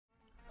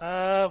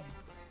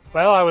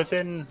Well, I was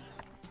in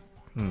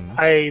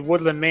a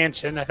woodland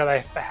mansion because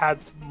I had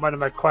one of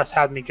my quests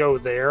had me go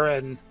there,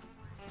 and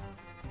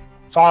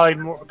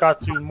finally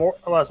got through more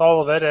or less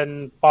all of it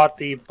and fought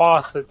the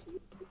boss that's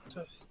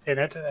in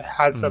it.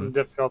 Had some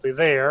difficulty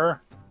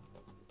there.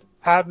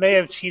 May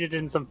have cheated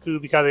in some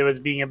food because it was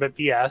being a bit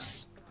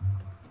BS.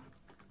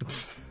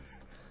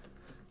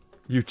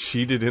 You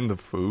cheated in the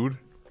food?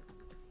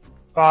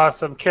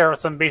 Some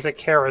carrots, some basic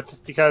carrots,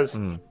 because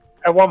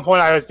at one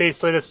point I was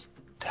basically just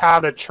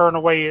having to churn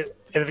away,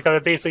 and because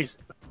it basically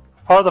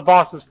part of the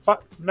boss's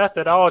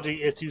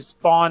methodology is to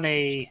spawn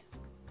a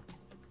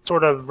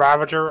sort of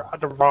Ravager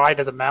to ride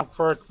as a mount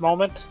for a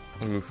moment.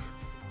 Oof.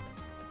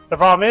 The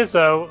problem is,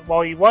 though,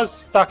 while he was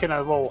stuck in a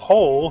little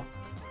hole,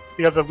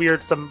 you have the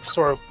weird, some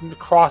sort of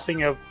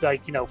crossing of,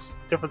 like, you know,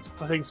 different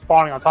things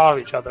spawning on top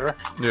of each other.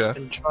 Yeah.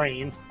 In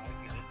terrain.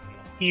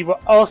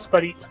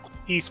 But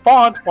he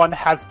spawned one that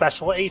had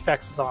special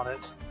affixes on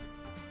it.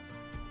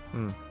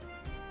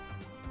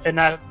 And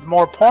that,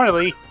 more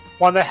importantly,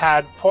 one that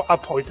had a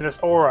poisonous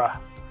aura.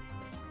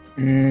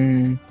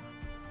 Ooh,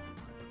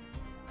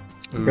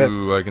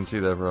 I can see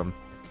that from.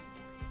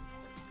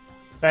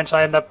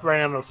 Eventually, I ended up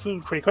running out of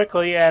food pretty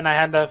quickly, and I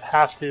ended up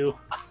have to.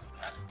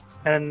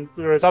 And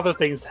there was other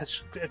things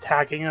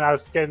attacking, and I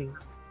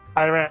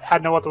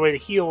had no other way to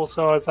heal,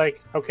 so I was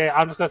like, okay,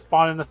 I'm just gonna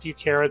spawn in a few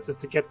carrots just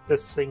to get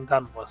this thing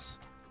done with.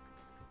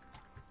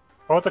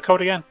 What was the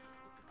code again?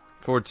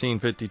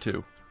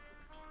 1452.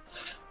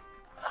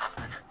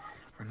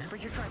 Remember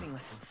your driving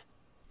lessons.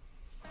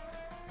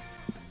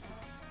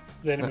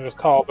 The enemy was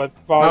called, but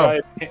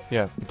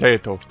yeah,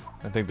 potato.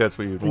 I think that's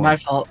what you'd want. My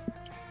fault.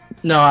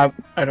 No,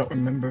 I don't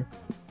remember.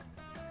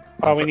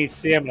 Oh, we need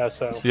stamina,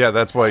 so. Yeah,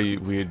 that's why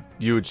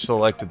you had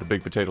selected the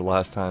big potato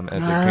last time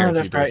as a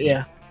guaranteed. That's right.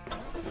 Yeah.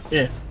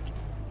 Yeah.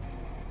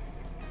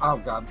 Oh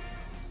god.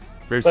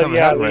 Great But summon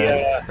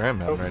yeah, Ram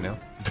right now.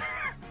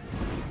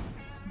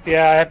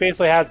 Yeah, I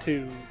basically had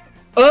to.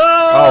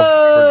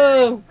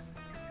 Oh!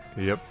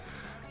 Yep.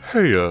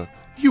 Hey,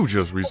 you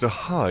just reached a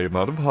high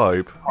amount of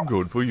hype.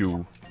 Good for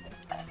you.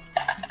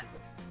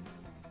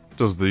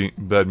 Does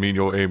that mean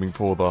you're aiming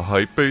for the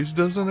hype-based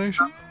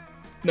destination?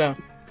 No.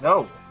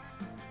 No.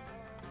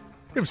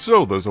 If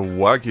so, there's a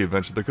wacky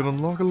adventure that could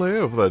unlock a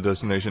layer for that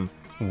destination.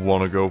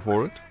 Wanna go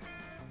for it?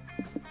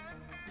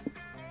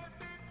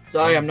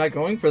 Sorry, I'm not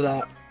going for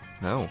that.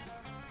 No.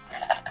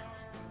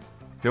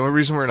 The only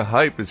reason we're in a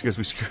hype is because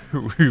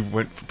we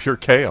went for pure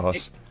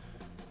chaos.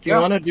 Do you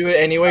want to do it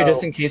anyway,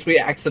 just in case we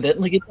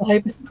accidentally get the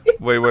hype?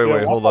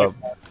 Wait, hold up.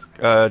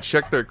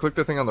 Click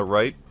the thing on the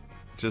right,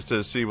 just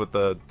to see what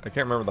I can't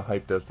remember the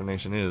hype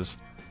destination is.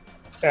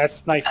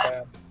 That's nice,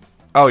 man.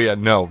 Oh yeah,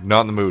 no,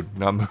 not in the mood,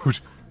 not in the mood.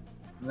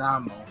 Nah,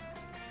 mo.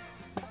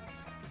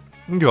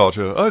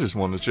 Gotcha, I just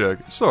wanted to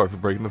check. Sorry for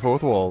breaking the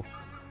fourth wall.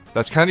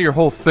 That's kind of your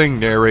whole thing,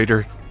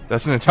 narrator.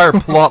 That's an entire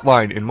plot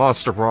line in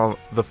Monster Prom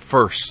the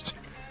First.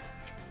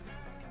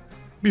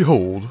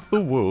 Behold, the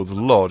world's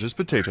largest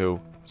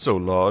potato. So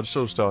large,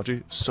 so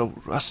starchy, so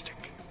rustic.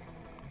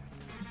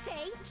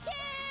 Say cheese!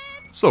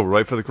 So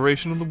right for the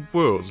creation of the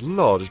world's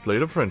largest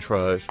plate of french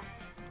fries.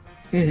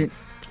 Mm-hmm.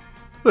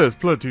 There's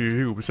plenty to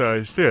do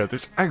besides stare at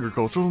this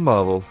agricultural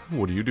marvel.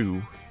 What do you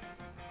do?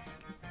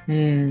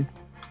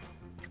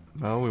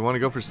 Well, we want to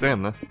go for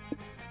stamina.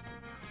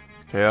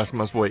 Chaos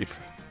must wait.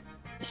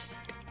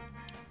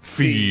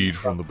 Feed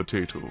from the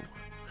potato.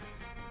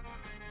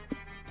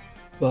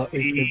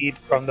 Feed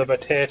from the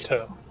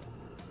potato.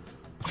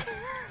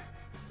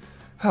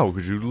 How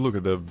could you look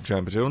at the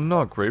giant potato and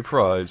not crave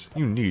fries?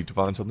 You need to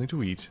find something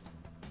to eat.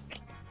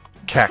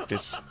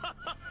 Cactus.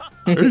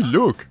 Hey,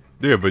 look!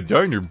 They have a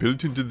diner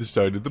built into the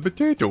side of the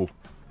potato.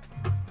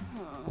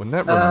 Wouldn't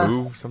that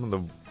remove some of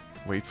the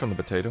weight from the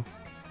potato?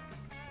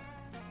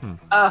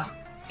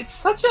 It's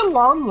such a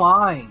long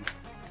line.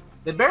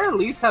 They better at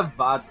least have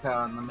vodka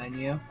on the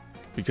menu.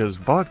 Because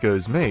vodka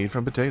is made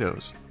from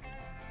potatoes.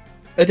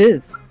 It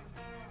is.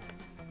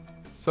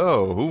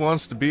 So, who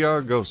wants to be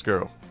our ghost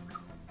girl?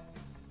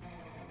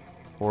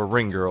 Or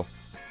ring girl?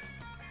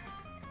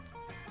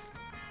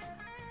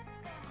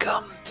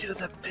 Come to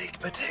the Big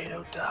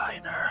Potato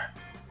Diner.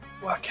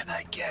 What can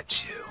I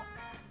get you?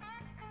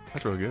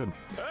 That's really good.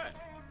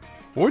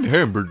 One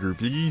hamburger,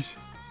 please.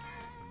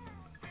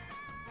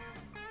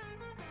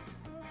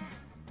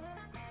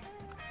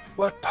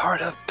 What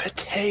part of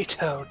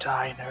Potato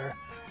Diner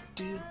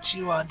didn't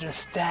you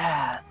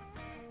understand?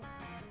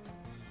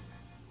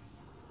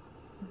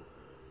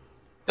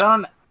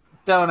 Don't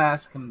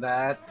ask him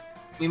that.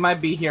 We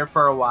might be here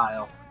for a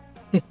while.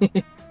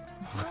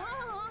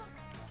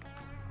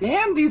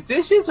 Damn, these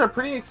dishes are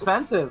pretty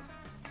expensive.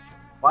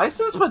 Why is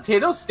this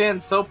potato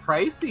stand so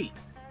pricey?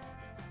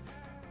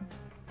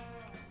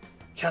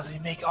 Because we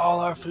make all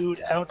our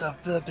food out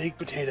of the big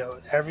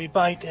potato. Every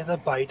bite is a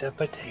bite of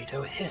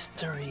potato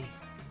history.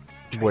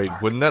 Wait,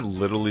 wouldn't that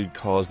literally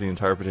cause the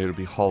entire potato to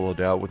be hollowed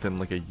out within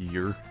like a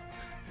year?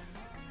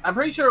 I'm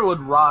pretty sure it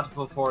would rot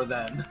before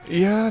then.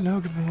 Yeah, no,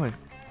 good point.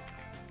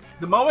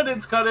 The moment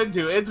it's cut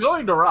into, it's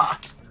going to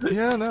rot.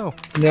 Yeah, no.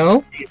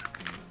 No?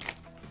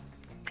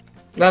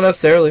 Not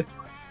necessarily.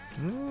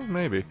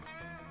 Maybe.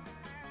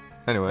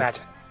 Anyway.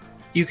 Magic.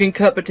 You can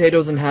cut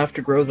potatoes in half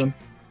to grow them.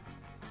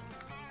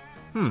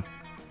 I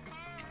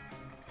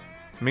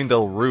mean,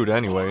 they'll root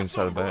anyway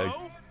inside a bag.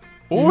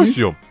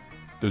 Awesome!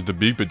 Does the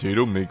big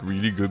potato make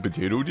really good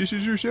potato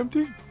dishes or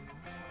something?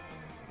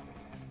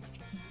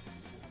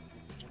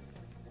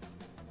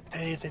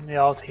 Anything, they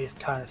all taste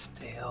kind of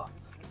stale.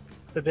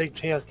 The big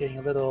potato's getting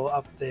a little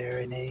up there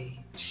in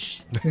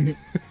age.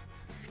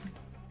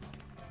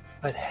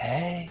 But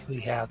hey,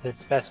 we have this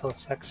special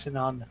section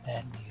on the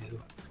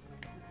menu.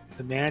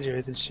 The manager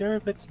isn't sure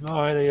if it's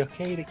morally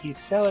okay to keep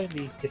selling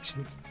these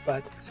dishes,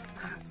 but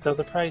so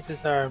the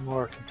prices are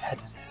more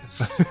competitive.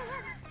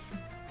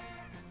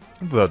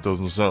 That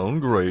doesn't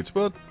sound great,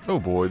 but oh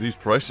boy, these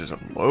prices are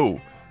low.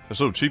 They're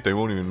so cheap they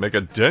won't even make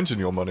a dent in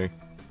your money.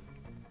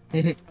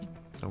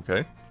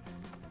 Okay.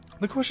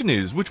 The question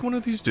is, which one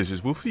of these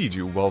dishes will feed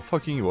you while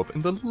fucking you up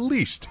in the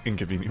least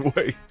inconvenient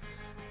way?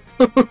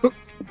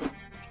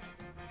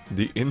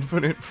 The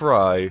infinite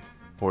fry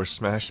or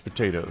smashed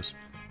potatoes?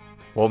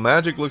 Well,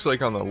 magic looks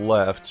like on the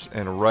left,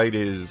 and right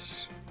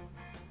is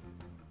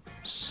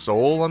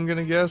soul, I'm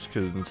gonna guess,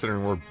 because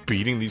considering we're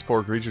beating these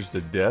poor creatures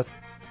to death,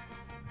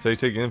 I'd say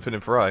take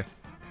infinite fry.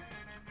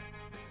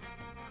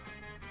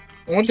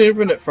 I want the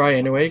infinite fry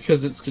anyway,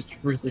 because it's just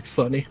really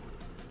funny.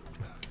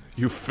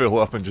 You fill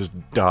up and just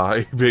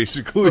die,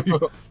 basically.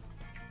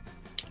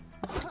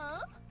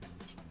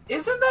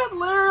 Isn't that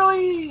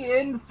literally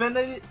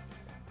infinite?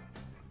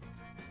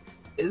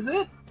 Is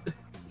it?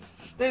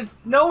 There's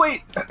no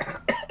way.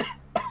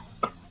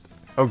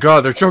 Oh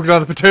god, they're choking on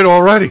the potato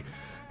already!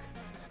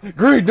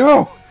 Great,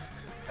 no!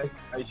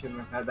 I shouldn't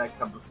have had that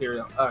cup of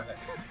cereal.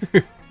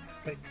 Okay.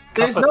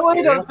 There's no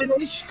way to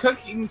finish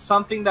cooking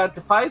something that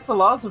defies the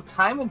laws of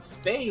time and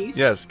space.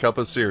 Yes, cup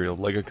of cereal,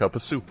 like a cup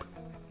of soup.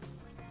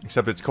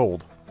 Except it's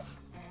cold.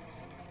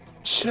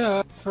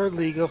 Sure, for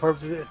legal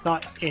purposes, it's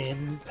not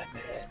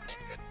infinite.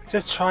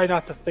 Just try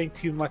not to think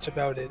too much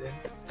about it and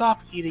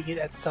stop eating it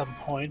at some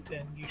point,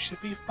 and you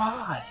should be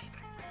fine.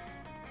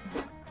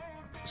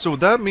 So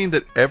would that mean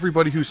that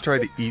everybody who's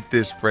tried to eat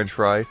this french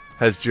fry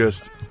has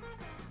just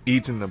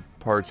eaten the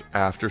parts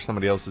after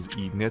somebody else has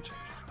eaten it?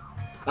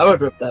 I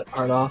would rip that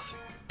part off.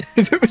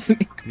 If it was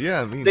me.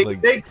 Yeah, I mean,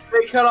 They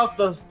cut off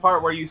the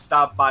part where you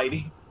stop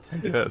biting.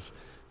 Yes.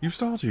 You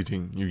start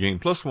eating, you gain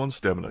 +1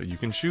 stamina, you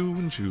can chew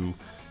and chew,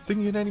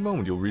 thinking at any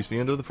moment you'll reach the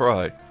end of the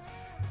fry.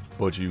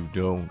 But you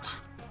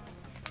don't.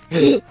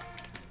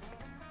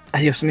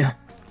 Adios, mío.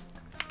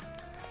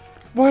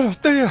 Buenos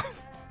dias!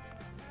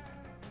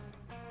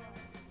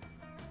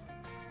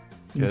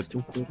 You Yeah.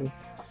 stupid.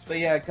 So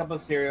yeah, a cup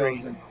of cereal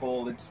isn't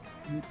cold.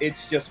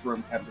 It's just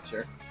room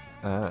temperature.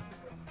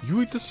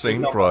 You eat the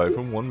same no fry food.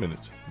 for 1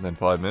 minute, then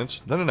 5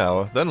 minutes, then an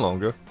hour, then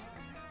longer.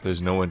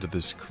 There's no end to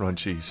this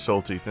crunchy,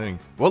 salty thing.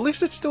 Well, at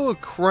least it's still a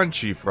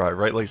crunchy fry,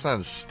 right? Like, it's not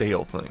a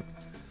stale thing.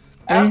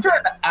 After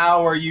an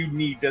hour, you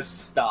need to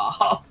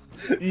stop.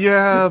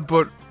 Yeah,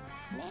 but...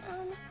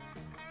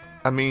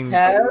 I mean...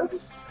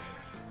 Tess,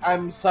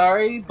 I'm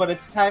sorry, but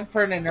it's time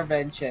for an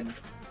intervention.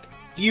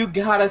 You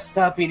gotta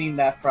stop eating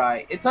that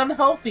fry. It's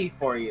unhealthy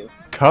for you.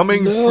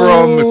 Coming No.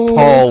 from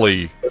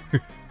Polly.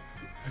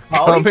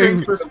 Polly Coming-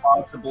 drinks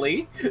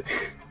responsibly.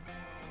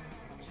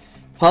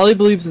 Polly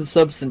believes in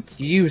substance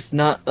use,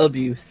 not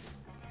abuse.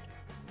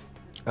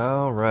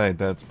 Alright,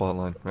 that's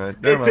plotline. Right,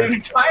 never It's an mind.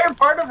 entire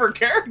part of her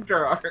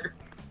character arc.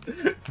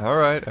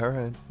 Alright.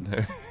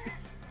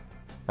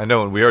 I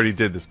know, and we already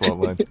did this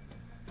plotline.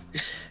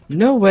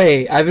 No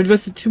way! I've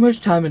invested too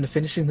much time into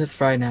finishing this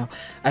fry now.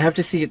 I have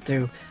to see it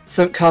through.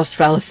 Sunk cost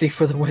fallacy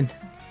for the win.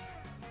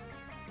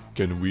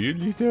 Can we at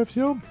least have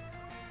some?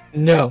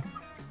 No.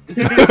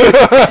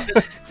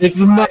 It's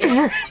my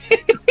fry.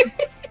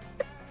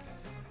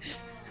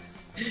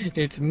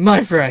 It's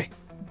my fry.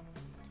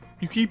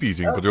 You keep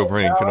eating, but your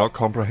brain cannot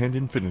comprehend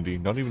infinity,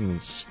 not even in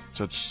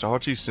such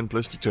starchy,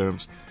 simplistic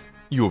terms.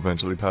 You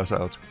eventually pass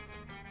out.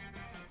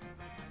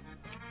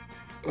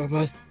 I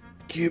must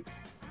keep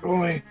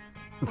going.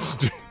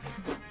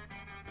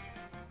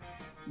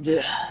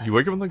 You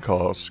wake up in the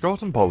car,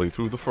 Scott and Polly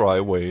threw the fry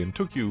away and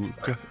took you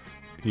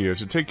here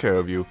to take care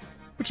of you,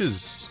 which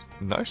is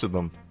nice of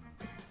them.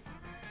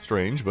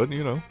 Strange, but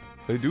you know,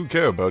 they do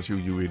care about you,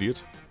 you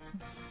idiot.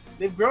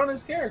 They've grown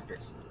as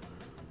characters.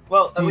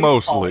 Well, at least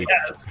Mostly. Polly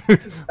has.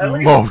 At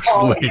least Mostly.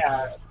 Polly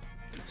has.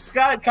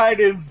 Scott kind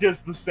of is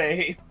just the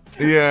same.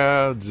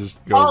 Yeah,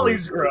 just go.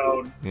 Polly's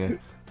grown. Yeah.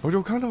 But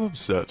you're kind of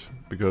upset,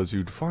 because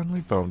you'd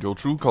finally found your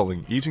true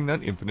calling, eating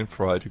that infinite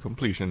fry to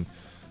completion.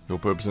 Your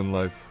purpose in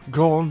life,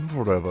 gone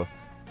forever.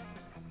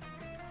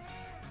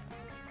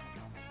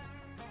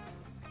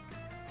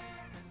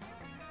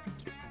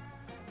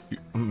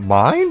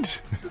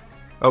 Mind?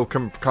 Oh,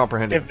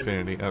 comprehend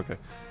infinity, okay.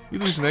 You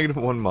lose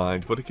 -1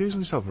 mind, but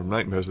occasionally suffer from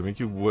nightmares that make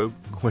you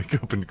wake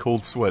up in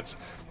cold sweats,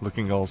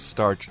 looking all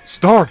stark.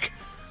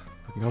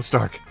 Looking all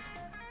stark.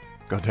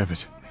 God damn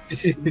it.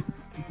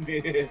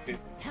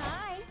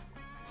 Hi.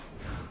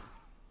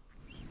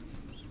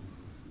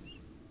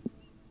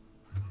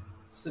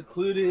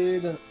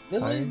 Secluded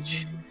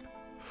village.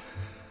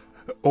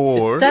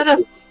 Or... Is that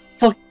a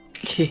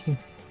King.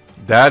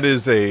 That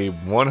is a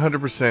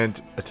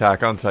 100%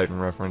 Attack on Titan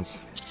reference.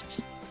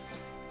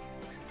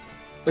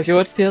 Okay,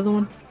 what's the other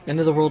one? End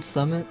of the World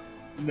Summit?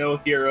 No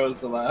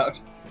heroes allowed.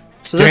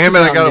 So that's Damn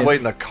just it, I gotta Mountain wait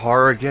Doom. in the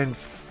car again.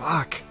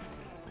 Fuck.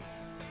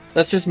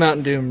 That's just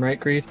Mountain Doom, right,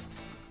 Creed?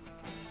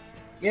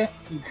 Yeah.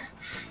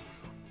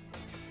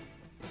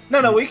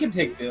 No, we can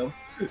take Doom.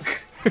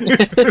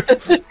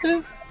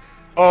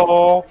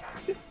 Oh,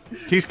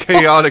 He's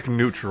chaotic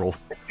neutral.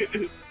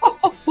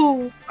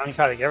 I'm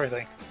cutting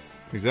everything.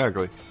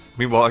 Exactly.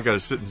 Meanwhile, I gotta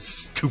sit in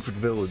stupid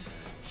village.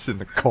 Sit in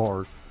the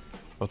car.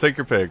 I'll take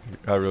your pick.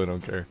 I really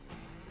don't care.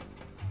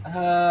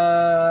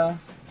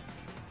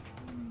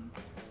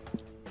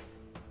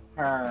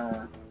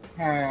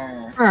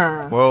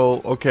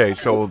 Well, okay,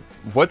 so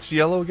what's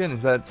yellow again?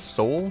 Is that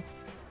soul?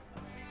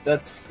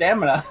 That's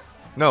stamina.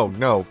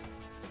 No.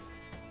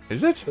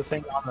 Is it? The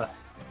thing on the.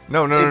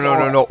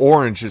 No.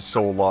 Orange is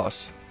soul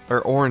loss. Or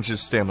orange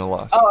is stamina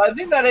loss. Oh, I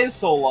think that is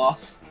soul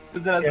loss.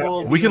 Because it has a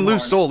little. We can beam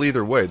lose horn. soul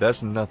either way.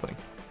 That's nothing.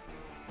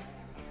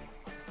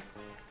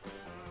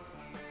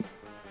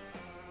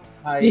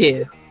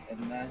 Yeah.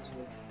 Imagine.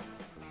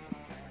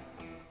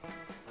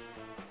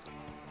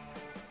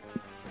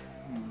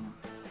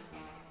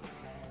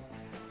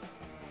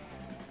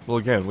 Well,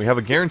 again, we have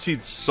a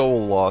guaranteed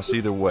soul loss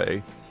either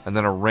way, and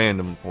then a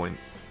random point.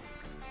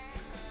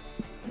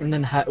 And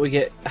then we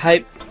get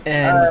hype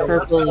and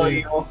purple. let's go,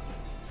 Eagle.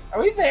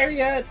 Are we there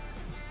yet?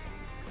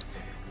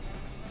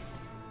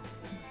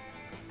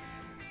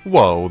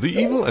 Wow, the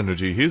evil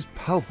energy is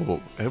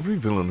palpable. Every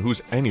villain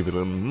who's any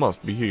villain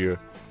must be here.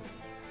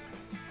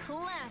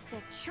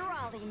 Classic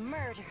trolley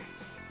murder.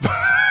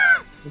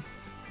 I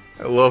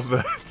love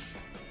that.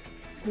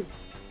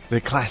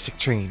 The classic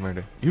train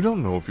murder. You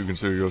don't know if you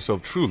consider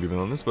yourself truly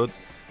villainous, but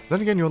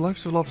then again, your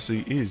life's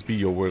philosophy is be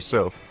your worst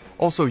self.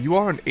 Also, you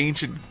are an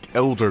ancient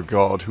elder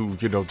god who,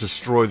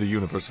 destroyed the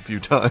universe a few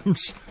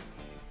times.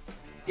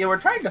 Yeah, we're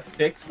trying to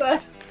fix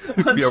that.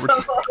 Yeah,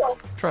 we're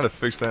trying to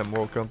fix that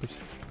moral compass.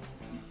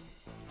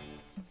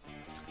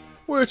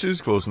 Which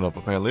is close enough,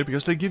 apparently,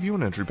 because they give you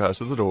an entry pass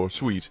to the door.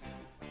 Sweet.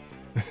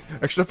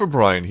 Except for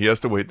Brian, he has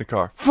to wait in the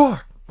car.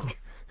 Fuck!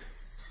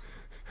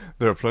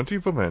 There are plenty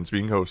of events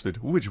being hosted.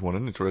 Which one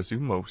interests you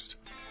most?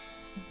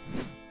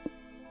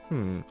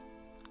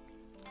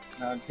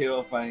 Not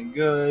terrifying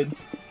good.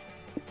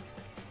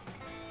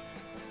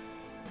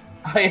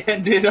 I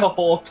ended a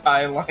whole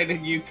timeline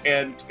and you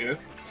can too.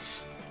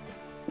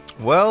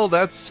 Well,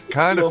 that's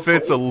kind of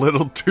fits a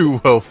little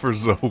too well for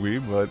Zoe,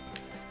 but,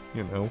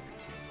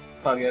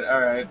 Fuck it,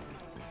 alright.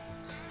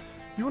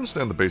 You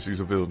understand the basics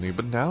of villainy,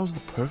 but now's the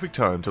perfect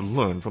time to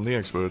learn from the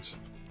experts.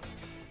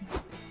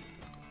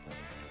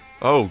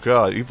 Oh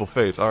god, evil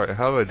faith. Alright,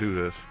 how do I do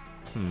this?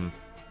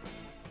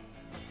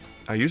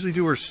 I usually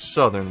do her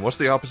southern. What's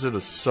the opposite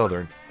of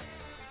southern?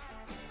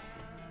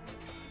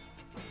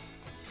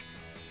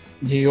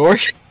 New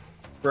York?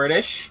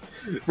 British?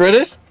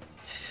 British?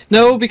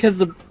 No, because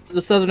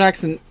the southern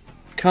accent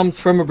comes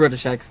from a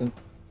British accent.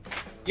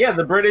 Yeah,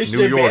 the British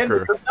New demanded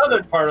Yorker. the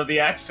southern part of the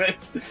accent.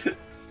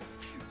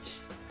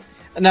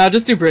 No,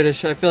 just do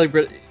British. I feel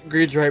like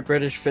Greed's right,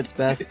 British fits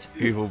best.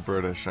 Evil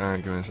British.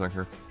 Alright, give me a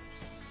second.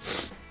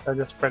 They're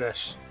just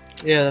British.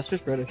 Yeah, that's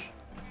just British.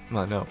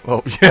 I know.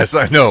 Oh, yes,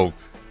 I know.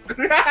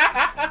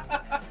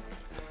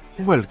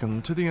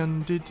 Welcome to the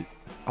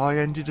I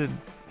ended a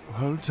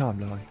whole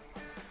timeline.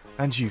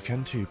 And you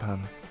can too,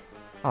 Pam.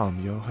 I'm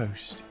your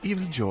host,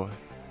 Evil Joy.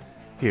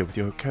 Here with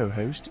your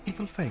co-host,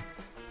 Evil Faith.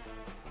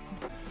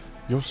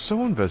 You're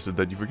so invested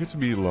that you forget to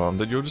be alarmed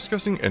that you're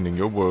discussing ending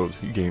your world.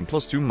 You gain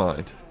 +2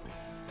 mind.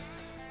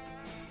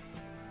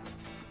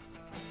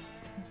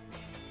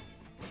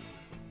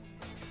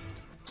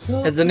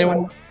 Has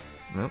anyone...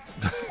 Nope.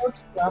 So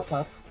to wrap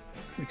up,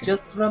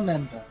 just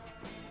remember,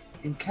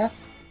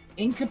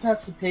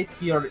 incapacitate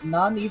your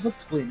non-evil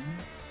twin,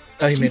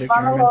 Oh, you made keep it,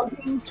 Carmen.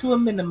 monologuing to a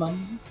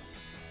minimum,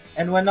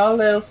 and when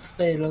all else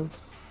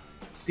fails,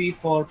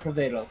 C4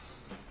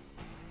 prevails.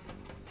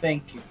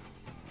 Thank you.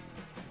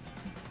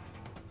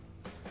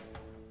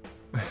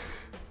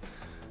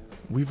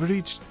 We've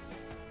reached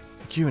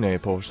the Q&A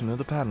portion of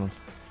the panel.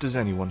 Does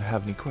anyone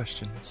have any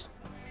questions?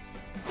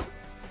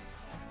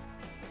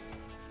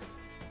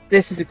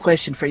 This is a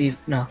question for you.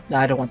 No,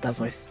 I don't want that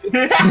voice.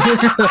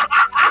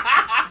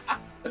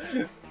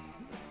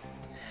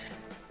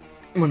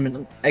 1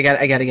 minute. I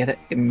gotta get it.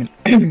 Give me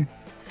a minute.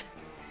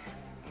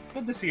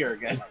 Good to see her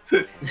again.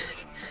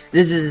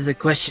 This is a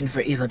question for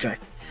Evil Joy.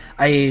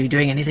 Are you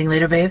doing anything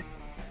later, babe?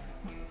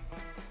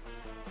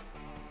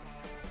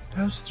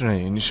 How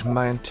strange.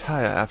 My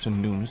entire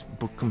afternoon is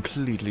booked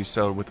completely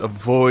so with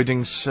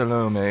avoiding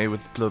Salome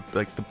with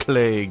like the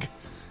plague.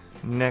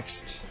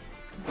 Next.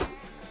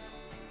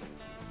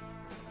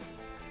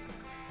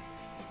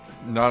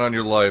 Not on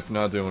your life,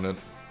 not doing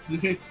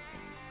it.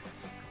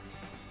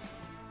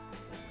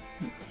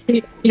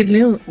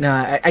 Hello.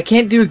 No, I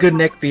can't do a good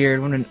neck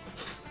beard when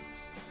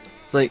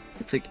it's like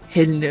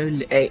hello.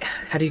 Hey,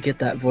 how do you get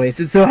that voice?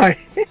 It's so hard.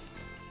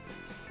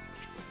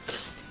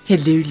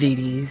 Hello,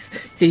 ladies.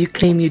 So you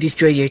claim you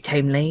destroyed your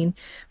timeline,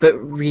 but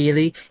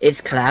really, its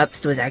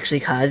collapse was actually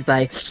caused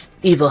by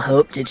Evil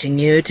Hope ditching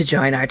you to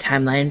join our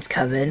timeline's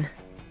coven.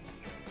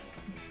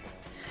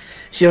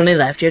 She only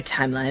left your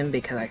timeline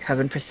because our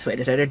coven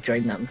persuaded her to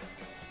join them.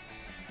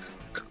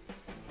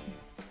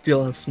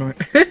 Feel a snort.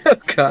 Oh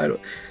god.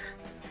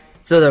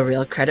 So the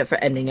real credit for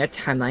ending your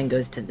timeline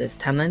goes to this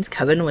timeline's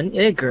coven, wouldn't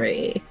you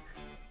agree?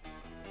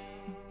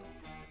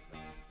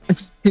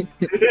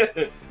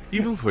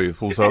 Evil Faith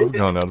pulls out a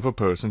gun out of her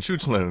purse and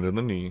shoots Leonard in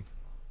the knee.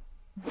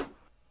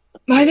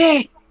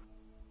 Money!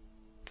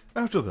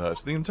 After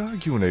that, the entire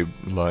Q&A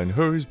line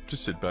hurries to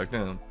sit back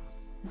down.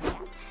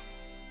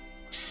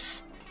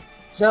 Psst.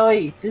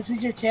 Zoe, this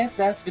is your chance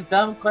to ask a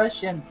dumb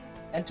question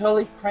and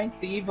totally prank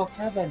the evil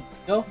Kevin.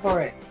 Go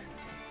for it.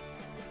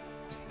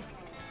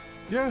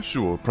 Yeah,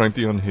 sure, prank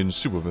the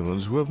unhinged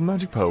supervillains who have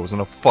magic powers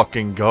and a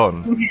fucking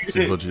gun.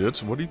 Seems legit,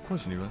 so what are you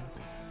questioning about?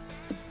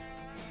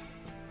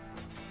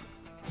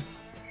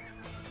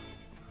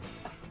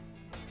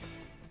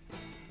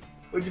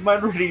 Would you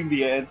mind reading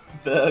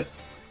the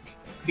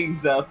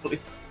things out,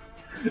 please?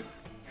 You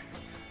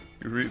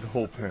read the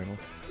whole panel.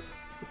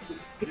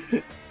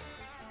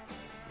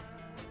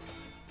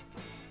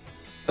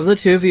 Of the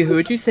two of you, who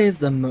would you say is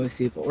the most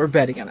evil? We're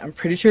betting on it. I'm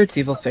pretty sure it's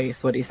Evil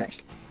Faith. What do you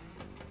think?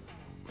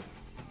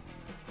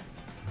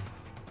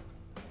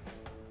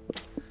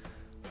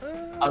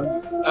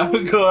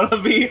 I'm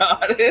gonna be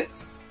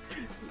honest.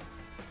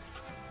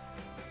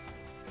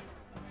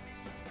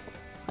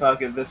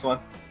 Okay, this one.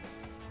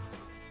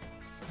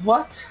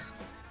 What?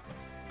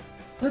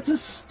 That's a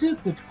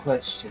stupid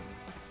question.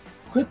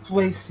 Quit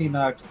wasting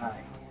our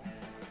time.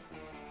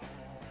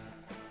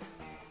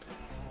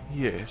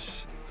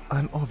 Yes,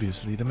 I'm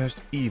obviously the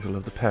most evil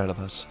of the pair of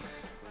us.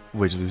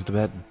 Way to lose the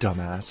bet,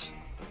 dumbass.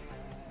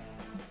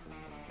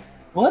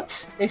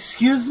 What?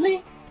 Excuse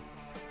me?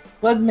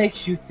 What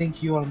makes you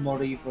think you are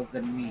more evil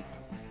than me?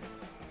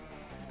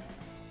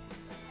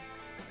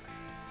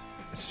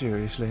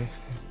 Seriously,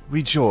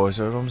 we Jaws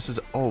are almost as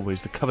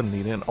always the coven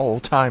leader in all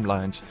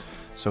timelines.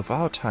 So if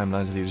our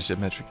timeline's leadership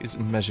metric is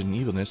measured in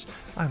evilness,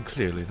 I'm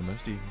clearly the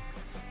most evil.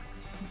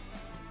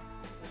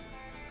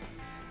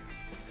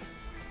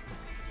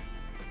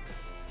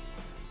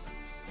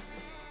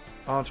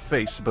 Aren't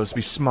Faith supposed to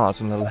be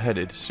smart and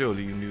level-headed?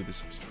 Surely you knew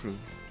this was true.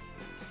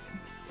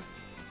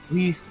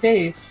 We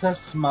Faiths are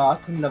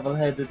smart and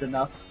level-headed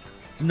enough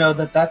to know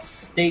that that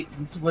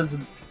statement was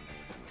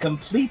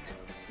complete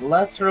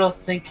lateral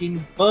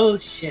thinking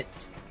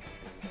bullshit.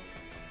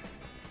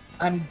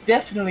 I'm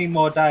definitely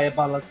more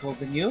diabolical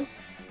than you,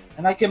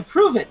 and I can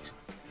prove it.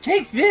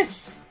 Take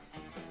this!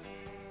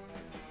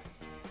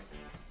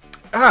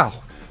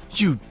 Ow!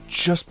 You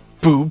just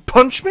boob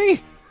punch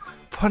me?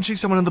 Punching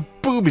someone in the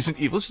boob isn't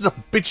evil, it's just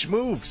a bitch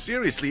move.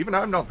 Seriously, even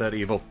I'm not that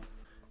evil.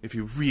 If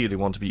you really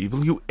want to be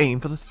evil, you aim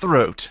for the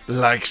throat.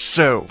 Like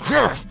so.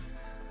 Huh!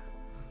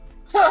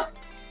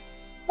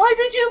 Why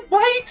did you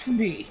bite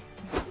me?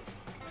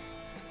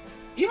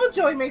 Evil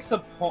Joy makes a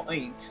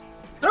point.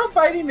 Throat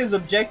biting is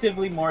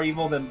objectively more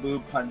evil than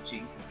boob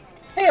punching.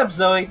 Hey up,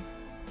 Zoe.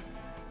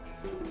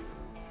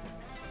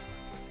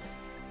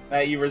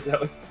 Matt, you were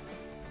Zoe.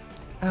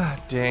 Ah,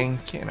 dang.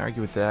 Can't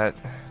argue with that.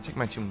 Take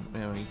my two...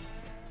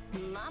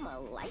 Mama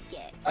like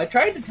it. I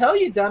tried to tell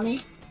you,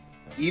 dummy.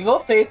 Evil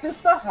Faith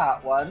is the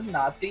hot one,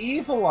 not the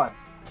evil one.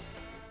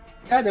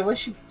 God, I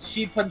wish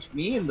she'd punch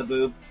me in the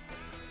boob.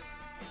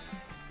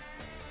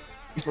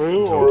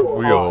 True Don't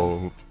we or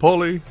all?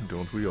 Polly,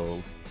 don't we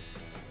all?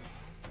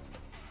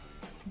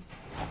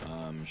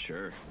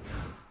 Sure.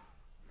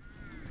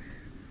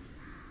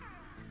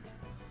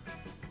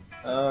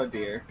 Oh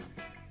dear.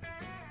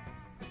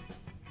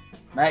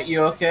 Matt,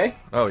 you okay?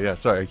 Oh yeah,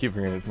 sorry, I keep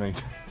forgetting it's me.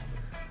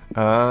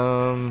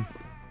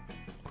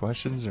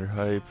 Questions or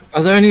hype?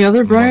 Are there any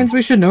other Bryans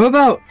we should know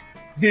about?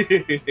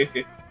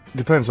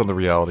 Depends on the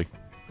reality.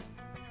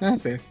 Ah,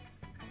 fair.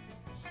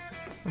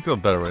 Let's go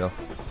better way.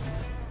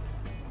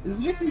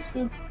 Is Vicky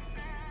still?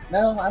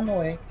 No, I'm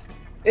awake.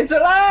 It's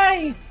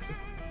alive!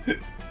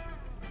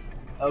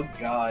 Oh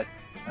god.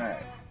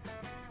 Alright.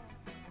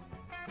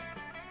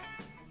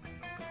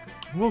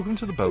 Welcome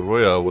to the Battle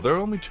Royale, where there are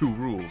only two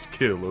rules: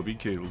 kill or be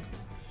killed.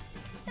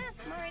 I'm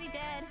already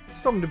dead.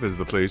 Stopping to visit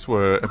the place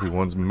where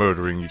everyone's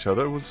murdering each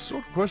other was a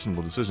sort of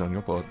questionable decision on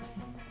your part.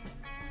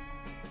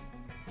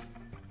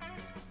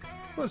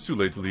 Well, it's too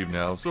late to leave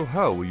now, so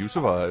how will you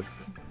survive?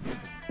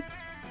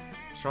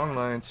 Strong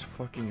alliance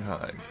fucking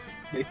hide.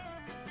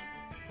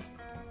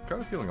 Kind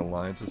of feeling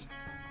alliances.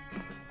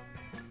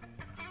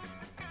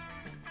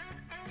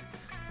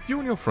 You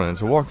and your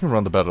friends are walking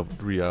around the Battle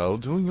Royale,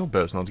 doing your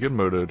best not to get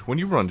murdered when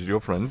you run into your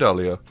friend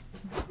Dahlia.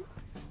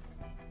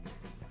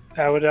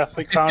 that would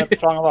definitely count as a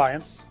strong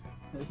alliance.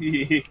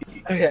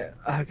 Okay,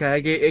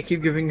 I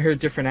keep giving her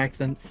different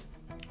accents.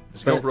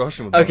 Just go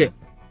Russian with Okay.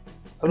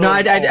 them. No,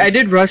 I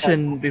did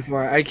Russian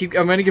before. I'm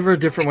gonna give her a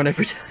different one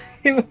every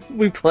time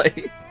we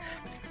play.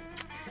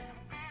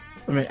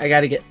 I mean, I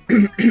gotta get.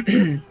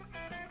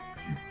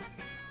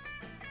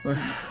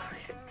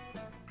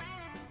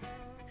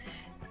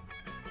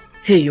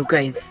 Hey, you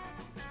guys.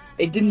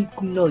 I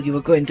didn't know you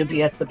were going to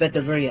be at the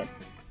Battle Royale.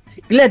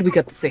 Glad we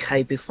got to say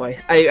hi before.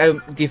 I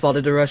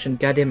defaulted to Russian.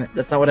 God damn it,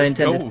 that's not what I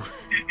intended.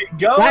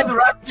 Go God, the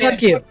Russian.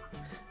 fuck you.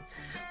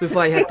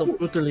 Before I had to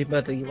brutally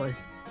murder you all.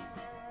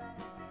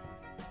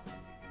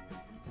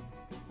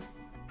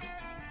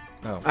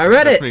 Oh, I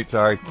read that's it. Me,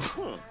 sorry.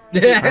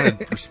 trying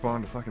to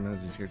respond to fucking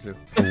message here too.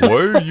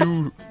 Why are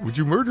you? Would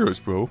you murder us,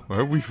 bro?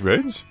 Aren't we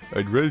friends?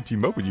 I'd rather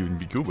team up with you and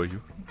be cool by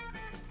you.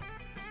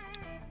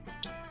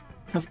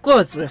 Of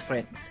course we're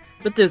friends,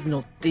 but there's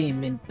no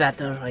theme in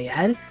Battle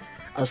Royale.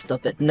 I'll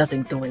stop at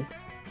nothing doing.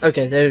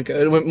 Okay, there you go.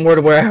 It went more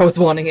to where I was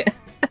wanting it.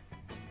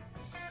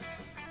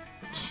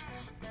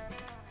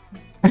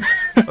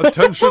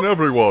 Attention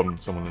everyone!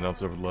 Someone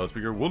announced over the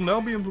loudspeaker. We'll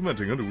now be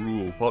implementing a new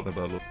rule, partner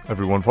battle.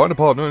 Everyone find a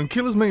partner and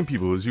kill as many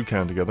people as you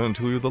can together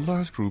until you're the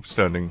last group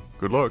standing.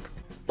 Good luck.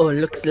 Oh,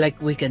 looks like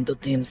we can do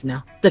teams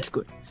now. That's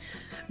good.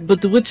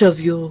 But which of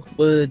you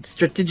would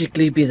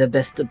strategically be the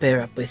best to pair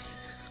up with?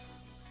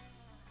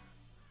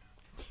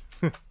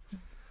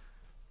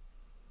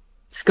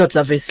 Scott's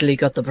obviously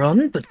got the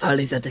brawn, but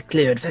Polly's at a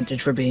clear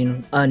advantage for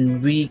being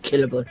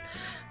unrekillable.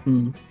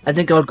 I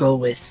think I'll go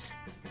with...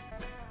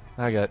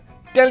 I got...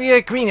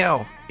 Delia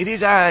Greeno! It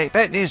is I,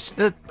 Betness,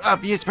 the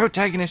obvious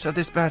protagonist of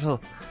this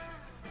battle.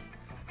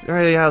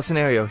 Royale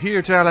scenario,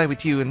 here to ally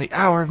with you in the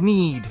hour of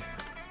need.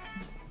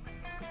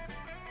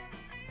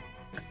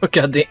 Oh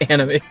god, the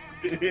anime.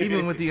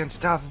 Even with the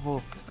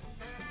unstoppable...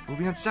 We'll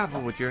be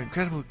unstoppable with your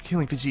incredible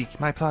killing physique,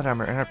 my plot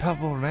armor, and our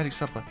palpable romantic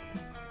subplot.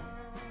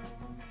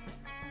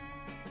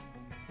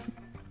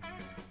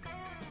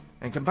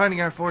 And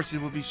combining our forces,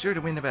 we'll be sure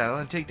to win the battle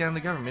and take down the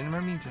government in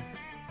our meantime.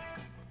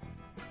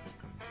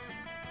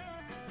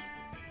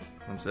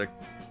 One sec.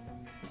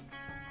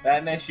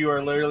 Badness, you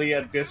are literally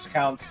a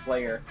discount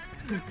slayer.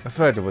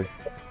 Effectively.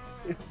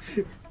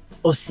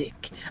 Oh,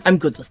 sick. I'm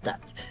good with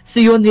that.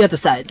 See you on the other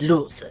side,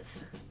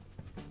 losers.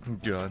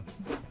 God.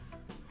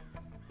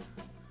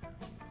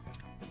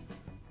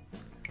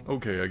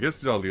 Okay, I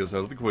guess Dahlia's out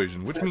of the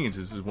equation, which means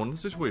this is one of the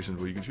situations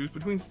where you can choose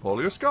between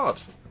Polly or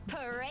Scott.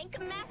 Prank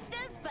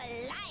masters for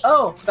life.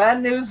 Oh,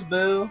 bad news,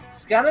 Boo.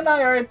 Scott and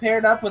I already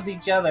paired up with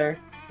each other.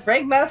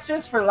 Prank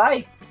masters for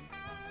life.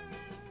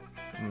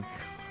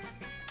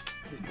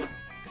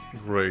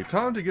 Great.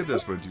 Time to get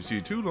desperate. You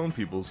see two lone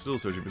people still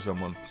searching for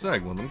someone.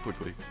 Snag one of them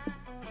quickly.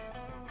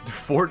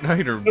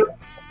 Fortnite or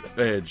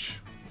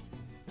Edge?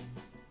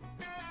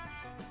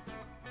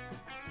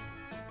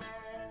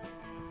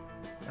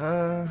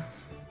 One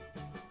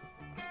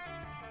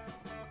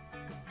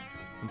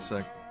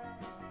sec.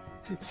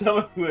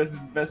 Someone who has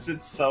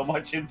invested so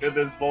much into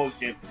this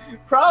bullshit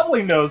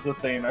probably knows a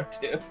thing or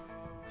two.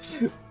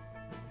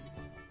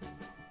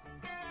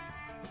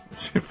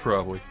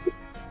 Probably.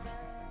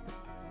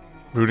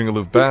 Rooting a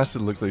little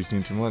bastard looks like he's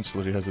doing too much.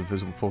 Lily has a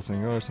visible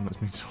pulsing arse and must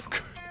mean so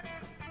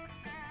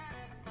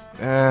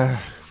good.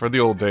 For the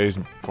old days,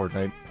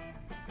 Fortnite.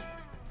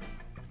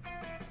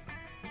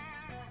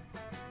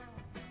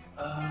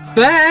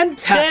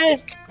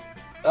 Fantastic!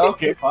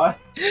 Okay, fine.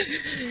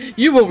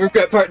 You won't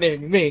regret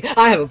partnering with me.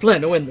 I have a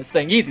plan to win this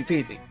thing. Easy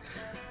peasy.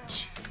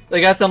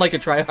 Like, I sound like a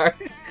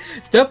tryhard.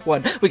 Step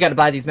 1, we gotta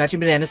buy these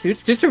matching banana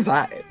suits to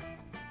survive.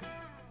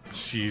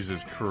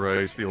 Jesus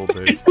Christ, the old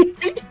days.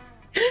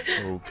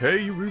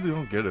 Okay, you really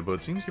don't get it, but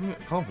it seems to give me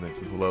confidence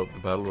to pull out the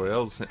Battle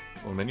Royale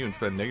menu and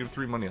spend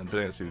 -3 money on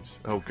banana suits.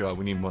 Oh god,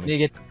 we need money.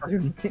 You get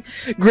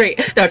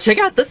Great, now check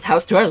out this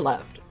house to our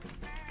left.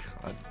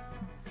 God.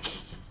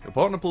 Your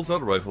partner pulls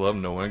out a rifle out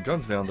of nowhere and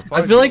guns down the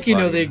I feel like you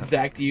know the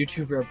exact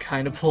YouTuber I'm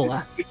kind of pull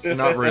out.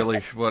 Not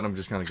really, but I'm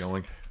just kind of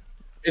going.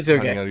 It's okay.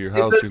 Coming out of your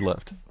house, you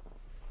left.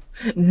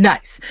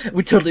 Nice.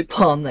 We totally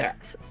pawn their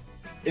asses.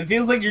 It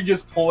feels like you're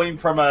just pulling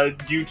from a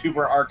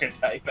YouTuber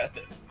archetype at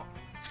this point.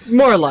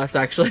 More or less,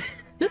 actually.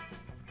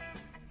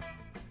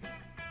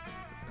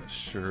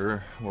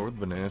 Sure. What were the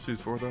banana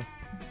suits for, though?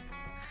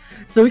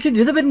 So we can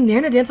do the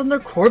banana dance on their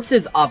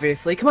corpses,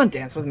 obviously. Come on,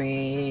 dance with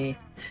me.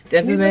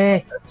 Dance with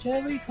me.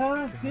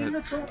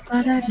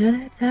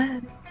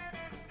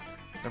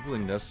 Not really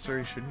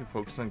necessary. Shouldn't you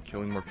focus on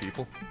killing more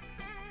people?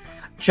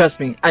 Trust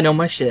me, I know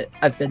my shit.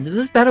 I've been to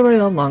this battle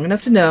royale long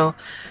enough to know.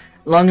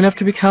 Long enough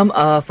to become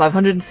a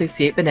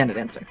 568 banana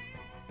dancer.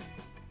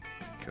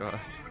 God.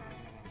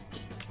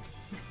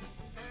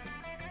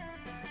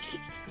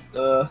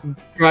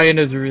 Ryan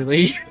is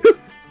really...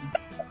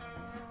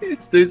 He's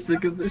too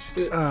sick of this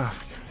shit.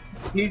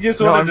 He just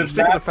No, wanted I'm to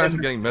sick of the fact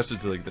of getting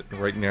messages like that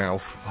right now.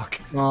 Fuck.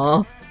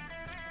 Aww.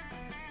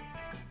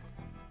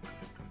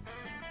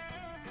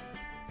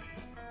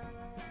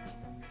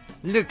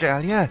 Look,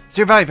 Alia,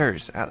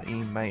 survivors! I'll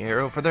aim my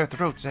arrow for their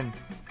throats and...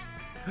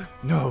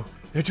 No,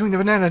 they're doing the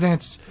banana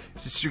dance!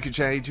 It's a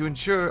strategy to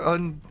ensure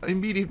an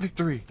immediate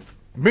victory.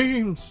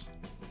 Memes!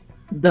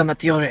 Damn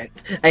it, you're right.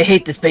 I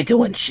hate this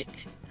pay-to-win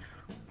shit.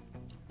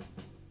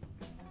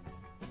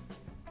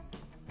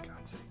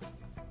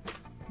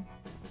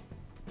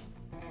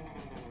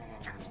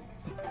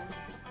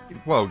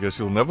 Well, guess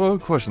you'll never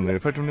question the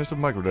effectiveness of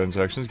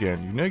microtransactions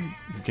again. You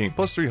gain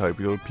 +3 hype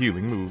with your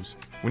appealing moves.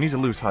 We need to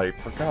lose hype,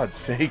 for God's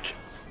sake.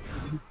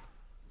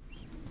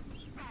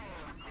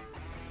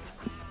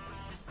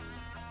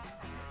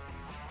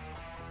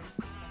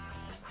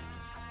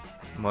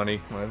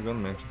 Money. I was gonna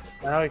mention.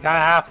 Well, we kind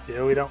of have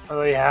to. We don't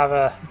really have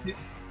a.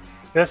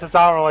 This is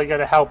not really going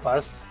to help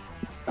us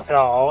at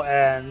all,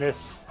 and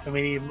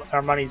we need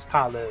our money's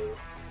kind of low.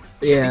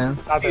 Yeah.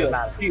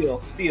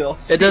 Steal.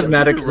 It does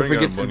matter because if we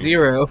get to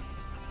 0.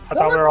 I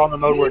thought we were on the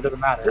mode where it doesn't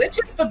matter. Rich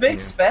is the big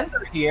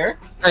spender here.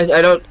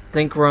 I don't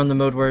think we're on the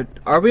mode where...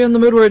 Are we on the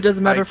mode where it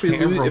doesn't matter if we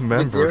lose?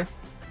 Remember.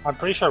 I'm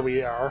pretty sure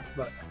we are,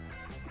 but...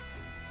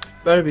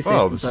 Better be safe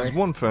Wow, than this sorry. is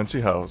one fancy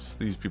house.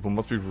 These people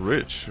must be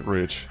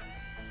rich.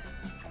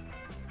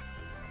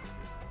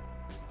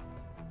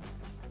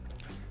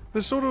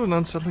 There's sort of an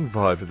unsettling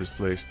vibe to this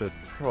place that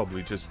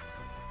probably just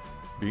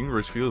being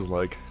rich feels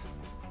like.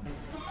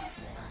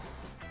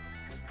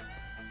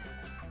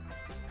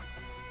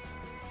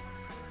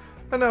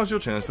 And now's your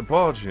chance to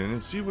barge in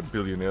and see what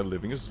billionaire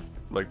living is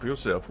like for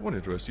yourself. What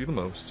interests you the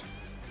most?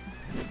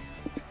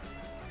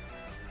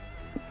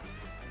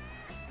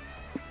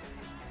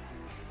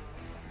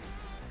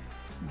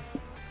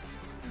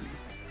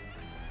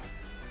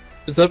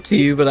 It's up to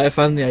you, but I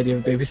find the idea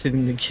of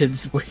babysitting the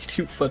kids way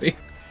too funny.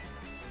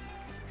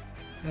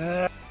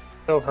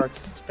 Go for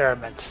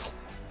experiments.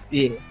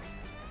 Yeah.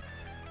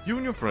 You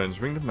and your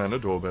friends ring the manor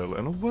doorbell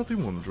and a wealthy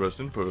woman dressed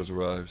in furs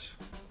arrives.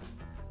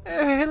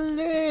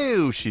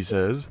 Hello, she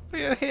says.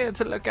 We're here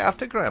to look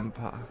after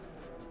Grandpa.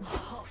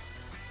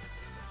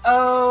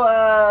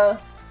 Oh,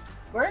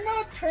 we're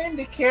not trained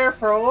to care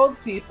for old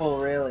people,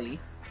 really.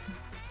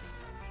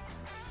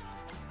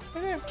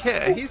 I don't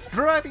care. He's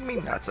driving me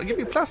nuts. I'll give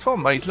you +1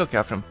 might look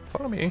after him.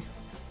 Follow me.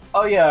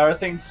 Oh yeah, our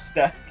thing's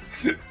stuck.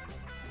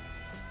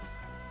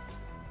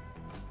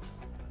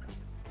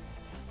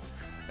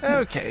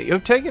 Okay,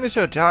 you've taken it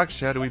to a dark,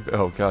 shadowy...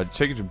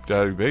 take it to a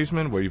shadowy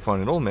basement where you find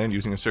an old man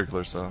using a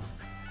circular saw.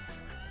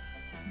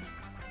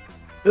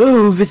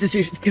 Oh,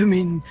 visitors come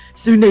in.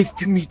 So nice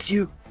to meet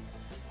you.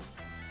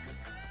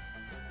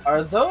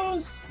 Are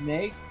those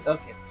snakes?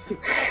 Okay.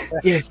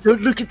 Yes,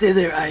 don't look into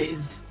their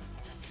eyes.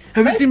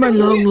 Have you seen my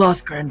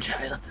long-lost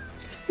grandchild?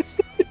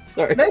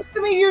 Sorry. Nice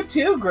to meet you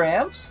too,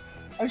 Gramps.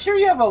 I'm sure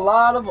you have a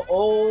lot of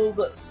old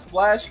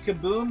Splash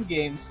Kaboom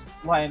games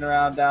lying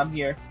around down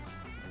here.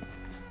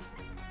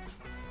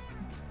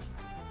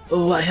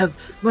 Oh, I have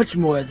much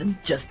more than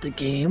just a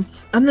game.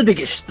 I'm the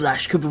biggest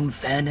Splash Kaboom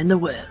fan in the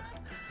world.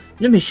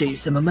 Let me show you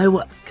some of my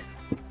work.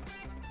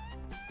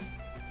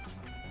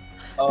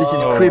 This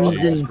is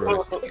Crimson.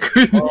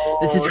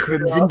 This is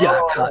Crimson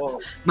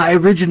Darkheart, my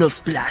original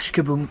Splash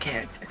Kaboom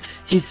character.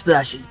 He's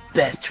Splash's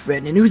best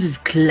friend and oozes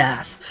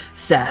class,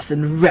 sass,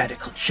 and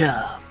radical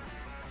charm.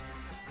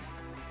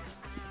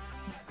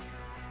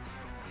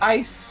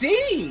 I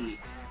see!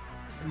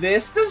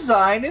 This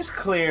design is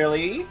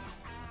clearly...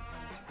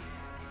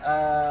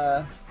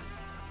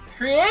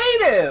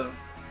 creative!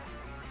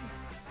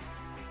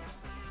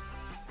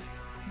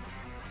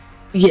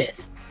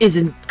 Yes,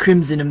 isn't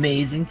Crimson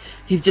amazing?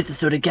 He's just the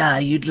sort of guy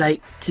you'd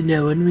like to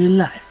know in real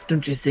life,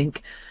 don't you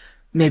think?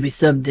 Maybe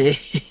someday.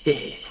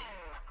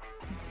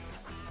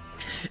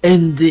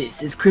 And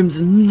this is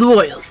Crimson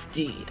Loyal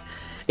Steed,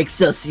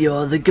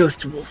 Excelsior the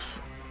Ghost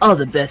Wolf. All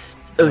the best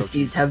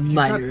OCs have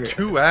minor... He's got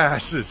 2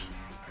 asses!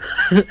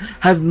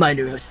 have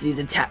minor OCs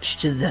attached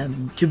to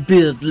them to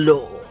build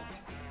lore.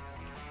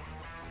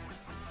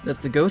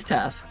 That's the ghost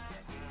half.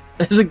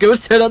 There's a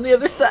ghost head on the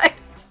other side.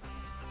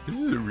 This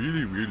is a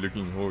really weird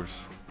looking horse.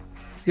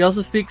 He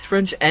also speaks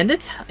French and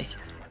Italian.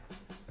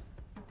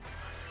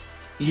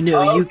 You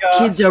know, Oh, you God.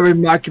 kids are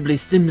remarkably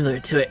similar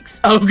to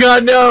Oh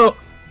god, no!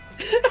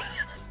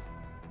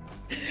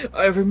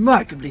 Are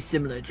remarkably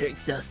similar to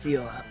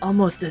Excelsior,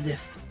 almost as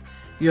if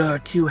you're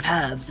 2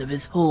 halves of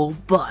his whole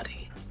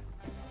body.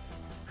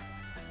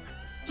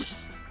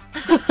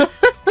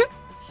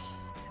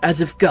 As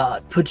if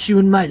God put you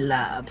in my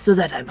lab so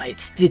that I might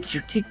stitch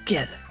you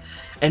together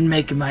and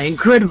make my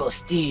incredible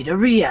steed a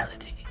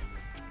reality.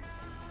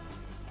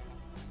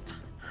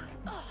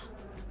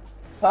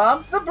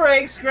 Pump the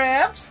brakes,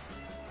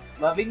 Gramps!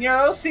 Loving your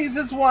OCs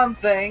is one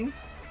thing,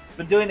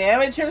 but doing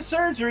amateur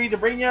surgery to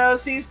bring your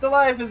OCs to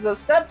life is a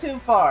step too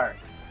far.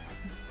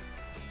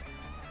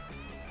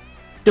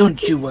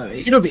 Don't you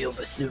worry, it'll be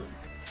over soon.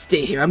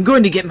 Stay here, I'm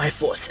going to get my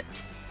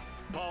forceps.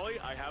 Polly,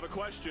 I have a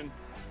question.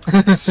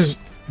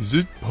 Is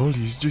it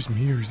Polly? Is it just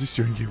me, or is this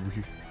starting to get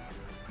weird?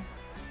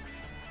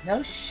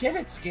 No shit,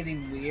 it's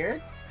getting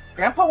weird.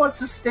 Grandpa wants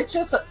to stitch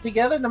us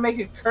together to make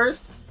a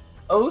cursed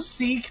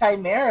OC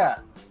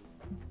Chimera.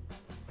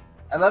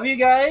 I love you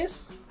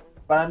guys,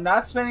 but I'm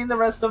not spending the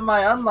rest of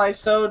my unlife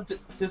so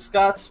to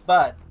Scott's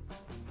butt.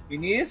 We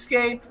need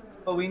escape,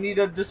 but we need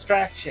a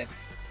distraction.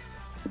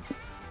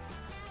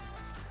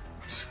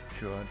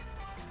 God.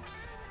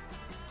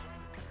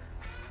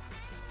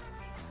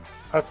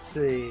 Let's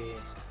see.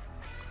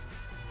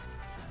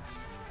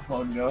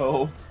 Oh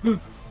no.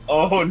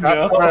 Oh That's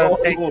no. what I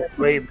think it's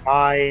way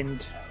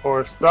mind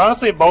or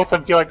honestly, both of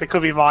them feel like they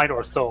could be mind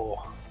or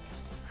soul.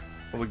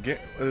 Well, again,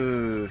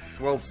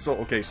 soul.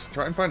 Okay,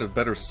 try and find a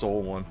better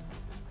soul one.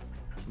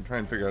 I'm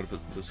trying to figure out if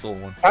it's the soul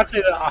one.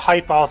 Actually, the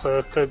hype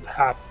also could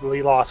have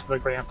be lost for the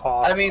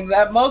grandpa. I mean,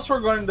 at most we're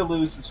going to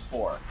lose is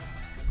 4.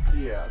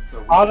 Yeah,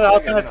 so I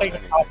was gonna take the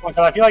top one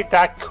because I feel like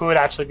that could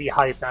actually be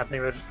hyped. I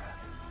think it would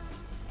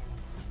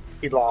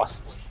be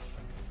lost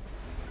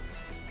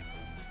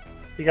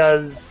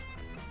because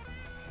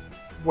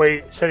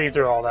sitting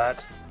through all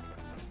that.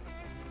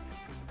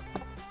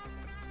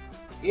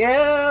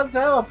 Yeah,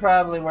 that'll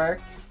probably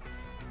work.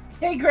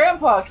 Hey,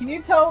 Grandpa, can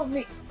you tell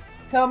me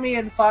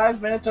in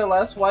 5 minutes or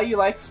less why you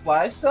like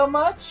Splice so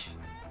much?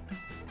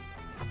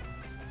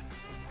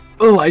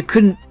 Oh, I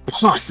couldn't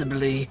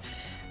possibly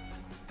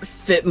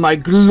fit my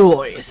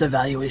glorious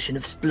evaluation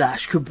of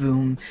Splash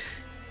Kaboom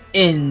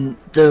in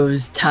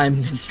those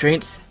time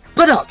constraints,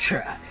 but I'll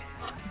try.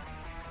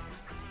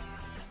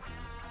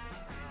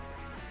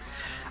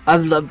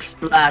 I've loved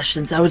Splash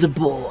since I was a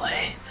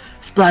boy.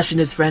 Splash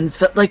and his friends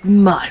felt like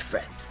my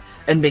friends,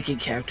 and making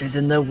characters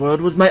in their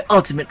world was my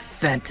ultimate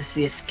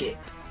fantasy escape.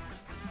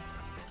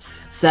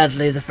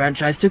 Sadly, the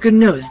franchise took a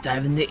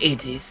nosedive in the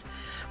 80s,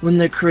 when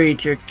their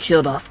creator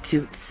killed off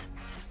Toots,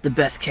 the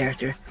best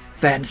character.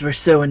 Fans were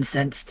so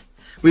incensed.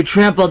 We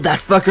trampled that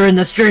fucker in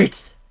the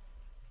streets!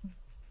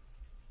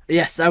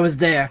 Yes, I was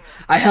there.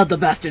 I held the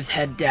bastard's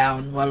head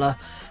down while a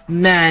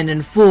man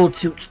in full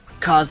Toot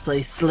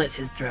cosplay slit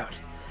his throat.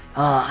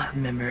 Ah,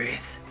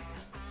 memories.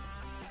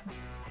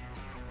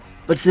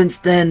 But since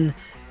then,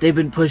 they've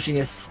been pushing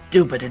a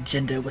stupid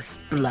agenda with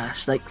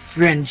Splash, like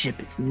friendship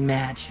is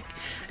magic,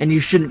 and you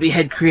shouldn't be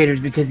head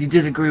creators because you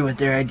disagree with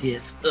their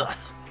ideas. Ugh.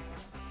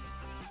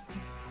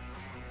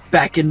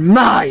 Back in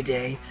my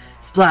day,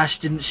 Splash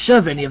didn't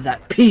shove any of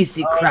that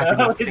PC crap in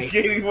your face. It's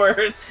getting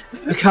worse.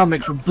 The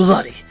comics were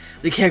bloody.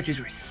 The characters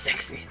were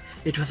sexy.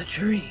 It was a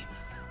dream.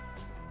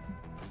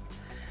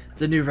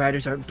 The new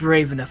writers aren't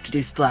brave enough to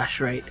do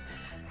Splash right.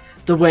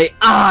 The way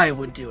I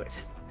would do it.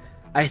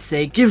 I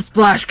say give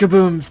Splash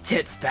Kaboom's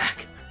tits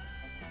back.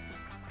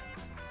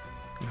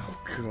 Oh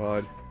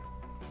god.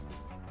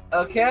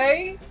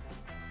 Okay?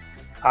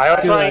 I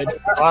was right.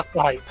 I lost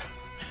the hype.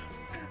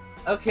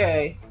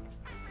 Okay.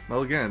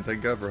 Well, again,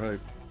 thank God for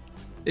hype.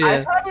 Yeah.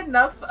 I've had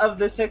enough of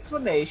this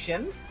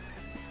explanation.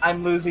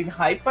 I'm losing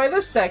hype by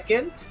the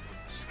second.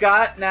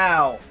 Scott,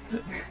 now.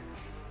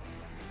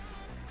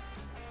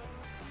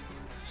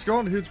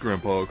 Scott hits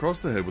Grandpa across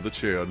the head with a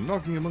chair,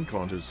 knocking him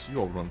unconscious. You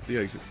all run for the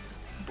exit.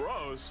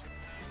 Bros.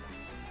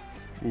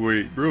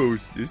 Wait,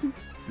 bros, this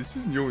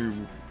isn't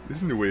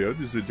the way out.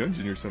 This is a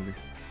dungeon or something.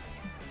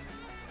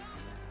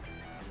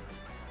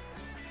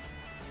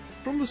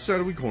 From the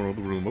shadowy corner of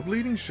the room, a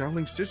bleeding,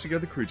 shambling,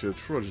 stitched-together creature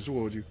trudges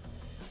toward you.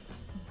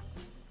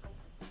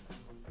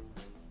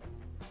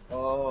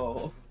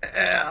 Oh.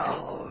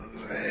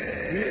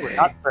 You were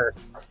not first.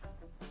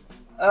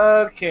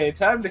 Okay,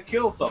 time to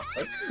kill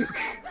something.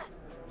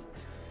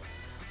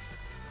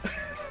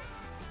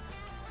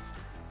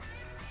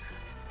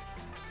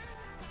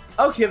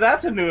 Okay,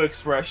 that's a new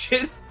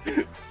expression.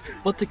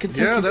 What the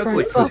Kentucky Yeah, that's Fried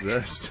like Fuck?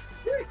 possessed.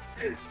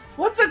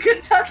 What the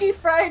Kentucky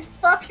Fried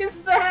Fuck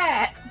is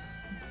that?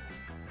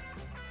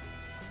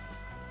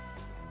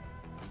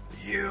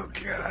 You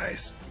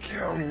guys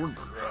can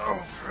grow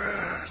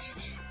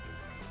fast.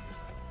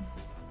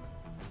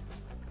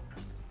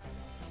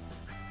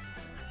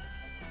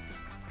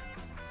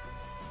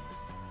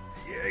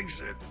 The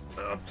exit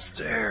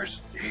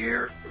upstairs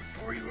here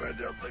before you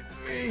end up like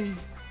me.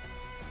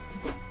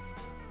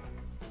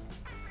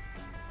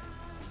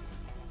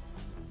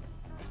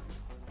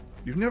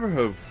 You never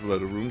have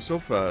fled a room so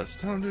fast.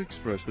 Time to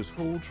express this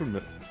whole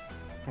experience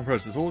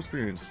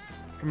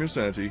from your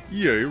sanity.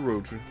 Yay,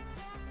 road trip.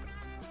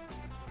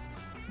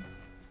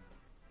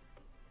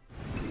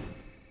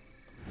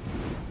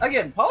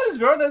 Again, Polly's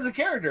grown as a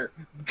character,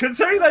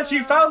 considering that she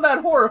found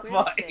that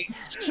horrifying.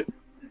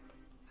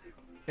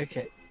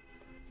 Okay.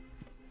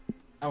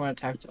 I want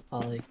to talk to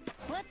Polly.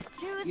 Let's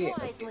choose Yeah.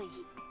 wisely.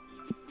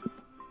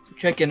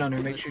 Check in on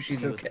her, make sure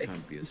she's okay.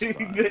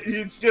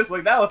 It's just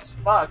like, that was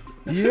fucked.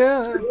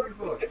 Yeah.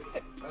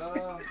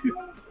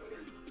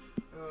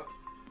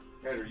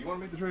 Andrew, you want to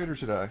make the trade or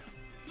should I?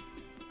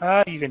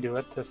 You can do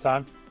it this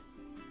time.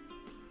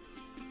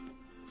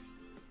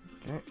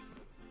 Okay.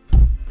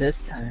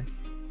 This time.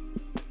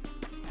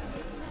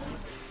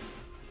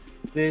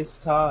 This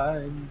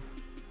time.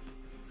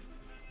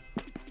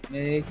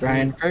 Make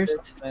Brian it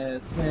first.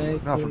 Christmas,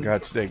 make Oh, for it-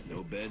 God's sake.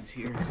 No beds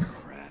here.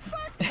 Crap.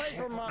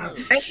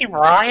 Thank you,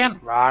 Ryan.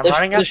 I'm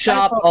running The a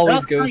shop special always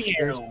just for goes you.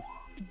 first.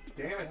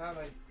 Damn it, how am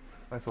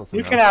I supposed to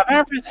You know? can have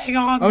everything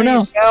on Oh, these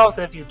no. shelves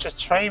if you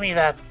just trade me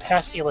that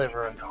pesky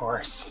liver, of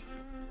course.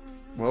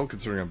 Well,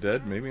 considering I'm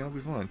dead, maybe I'll be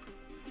fine.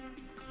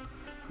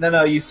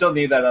 No, you still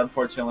need that,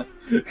 unfortunately.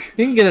 You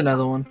can get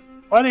another one.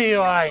 What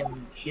do I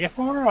need it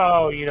for?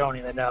 Oh, you don't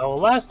even know.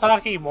 Less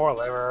talking, more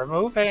liver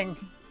removing.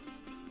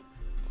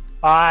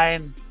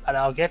 Fine, but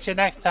I'll get you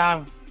next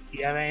time. Do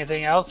you have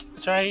anything else for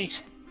the trade?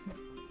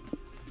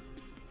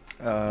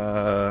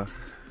 Well,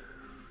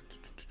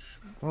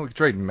 we could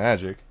trade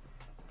magic.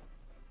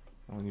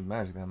 I don't need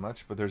magic that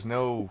much, but there's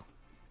no...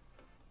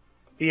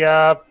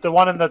 The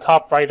one in the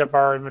top right of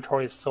our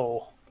inventory is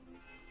soul.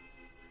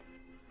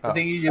 I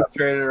think you just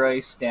traded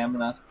away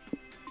stamina.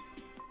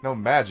 No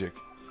magic.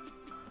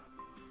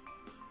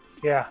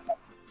 Yeah.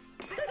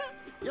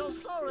 Your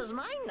soul is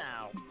mine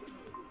now.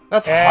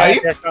 That's And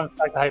hype? here comes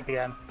like the hype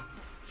again.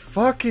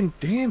 Fucking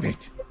damn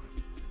it.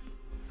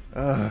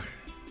 Ugh.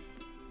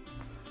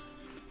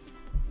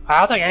 I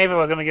don't think any of it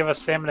was going to give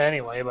us stamina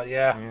anyway, but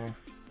yeah. Yeah.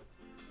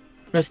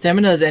 No,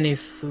 stamina is any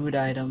food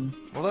item.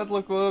 Well, that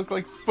look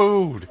like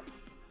food.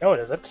 No, it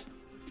isn't.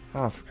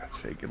 Oh, for God's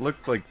sake. It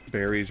looked like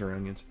berries or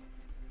onions.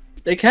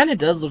 It kind of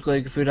does look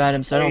like a food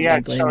item, so I don't Yeah,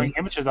 blame it's showing you.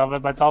 images of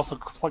it, but it's also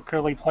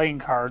clearly playing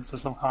cards of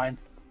some kind.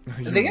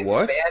 I think it's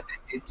What?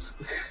 band-aids.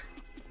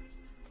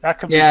 That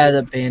could Yeah, be.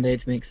 the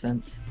band-aids make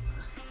sense.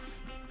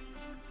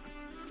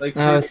 Like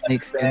Oh, fruit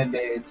snake skin.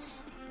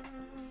 band-aids.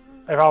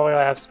 They probably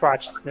have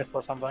scratch sniff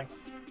or something.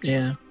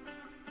 Yeah.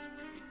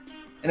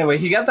 Anyway,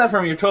 he got that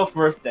from your 12th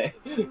birthday.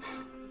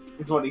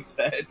 Is what he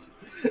said.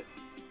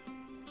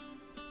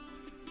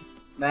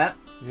 Matt?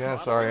 Yeah,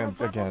 sorry, I'm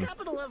again.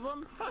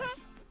 Capitalism.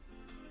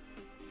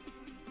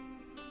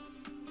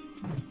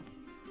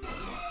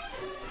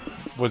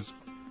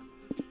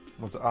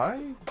 Was I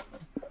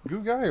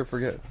Goo Guy or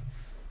forget?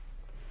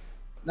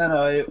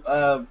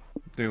 No,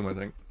 Doom, I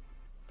think.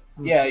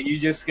 yeah, you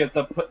just get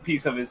the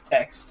piece of his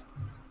text.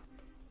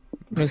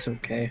 That's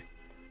okay.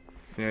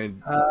 Yeah,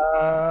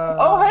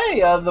 Oh,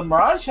 hey, the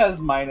Mirage has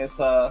minus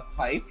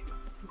hype.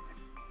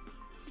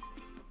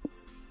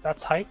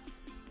 That's hype.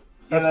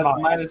 Yeah, That's that's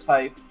mine. minus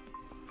hype.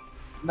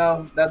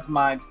 No, that's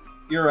mine.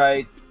 You're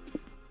right.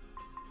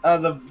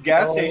 The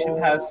gas station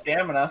has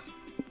stamina.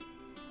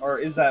 Or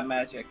is that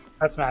magic?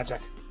 That's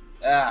magic.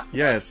 Ah,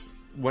 yes,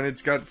 when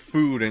it's got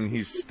food and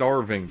he's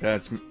starving,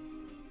 that's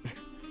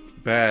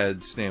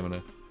bad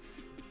stamina.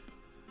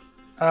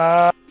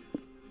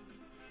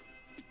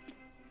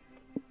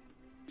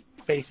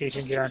 Space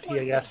station guarantee,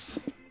 I guess.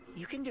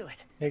 You can do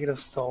it. Negative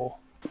soul.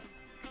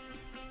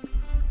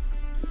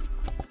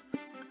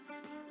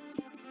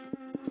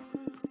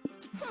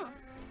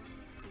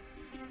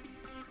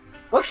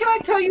 what can I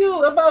tell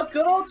you about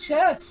good old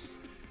chess?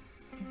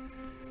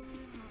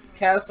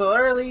 Castle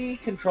early,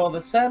 control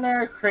the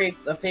center, create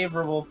a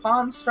favorable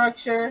pawn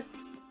structure.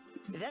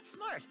 That's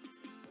smart.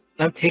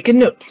 I'm taking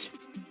notes.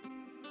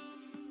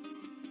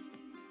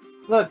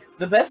 Look,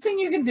 the best thing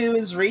you can do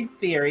is read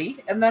theory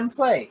and then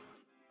play.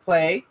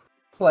 Play,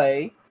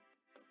 play,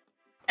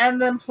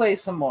 and then play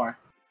some more.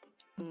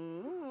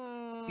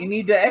 You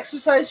need to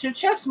exercise your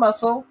chess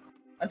muscle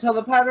until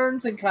the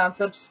patterns and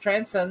concepts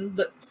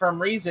transcend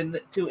from reason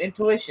to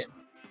intuition.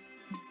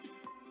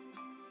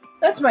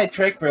 That's my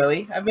trick,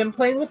 really. I've been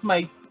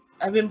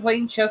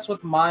playing chess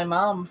with my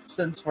mom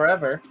since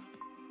forever,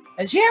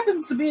 and she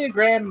happens to be a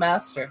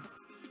grandmaster.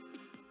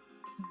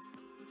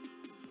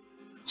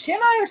 She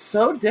and I are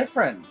so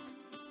different.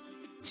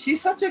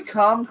 She's such a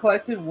calm,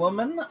 collected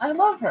woman. I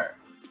love her.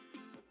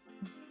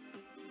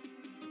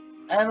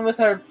 And with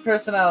our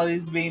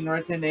personalities being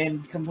written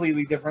in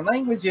completely different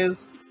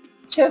languages,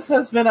 chess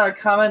has been our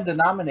common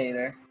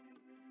denominator.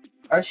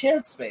 Our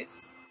shared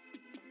space.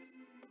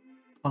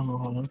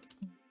 Oh,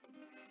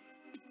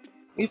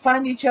 We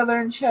find each other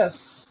in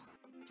chess.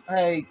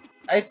 I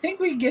think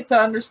we get to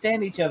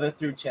understand each other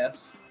through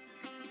chess.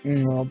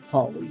 no,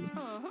 Polly.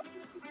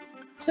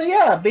 So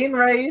yeah, being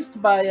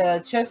raised by a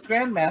chess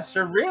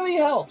grandmaster really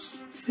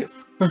helps.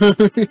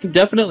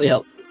 Definitely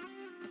help.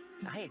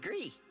 I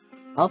agree.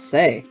 I'll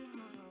say.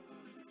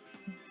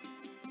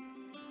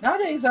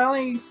 Nowadays, I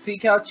only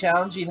seek out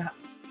challenging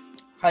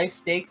high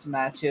stakes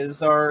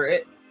matches, or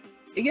it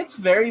gets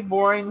very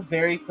boring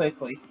very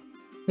quickly.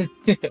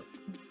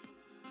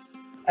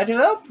 I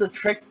developed the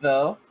trick,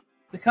 though,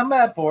 to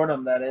combat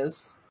boredom, that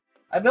is.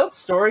 I built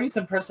stories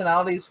and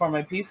personalities for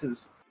my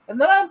pieces, and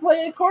then I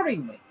play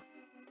accordingly.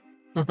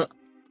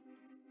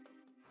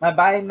 My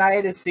buying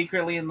knight is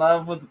secretly in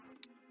love with...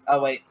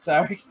 Oh, wait,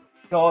 sorry.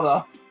 Hold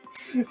on.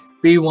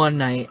 B1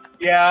 night.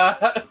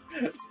 Yeah.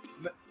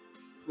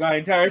 My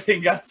entire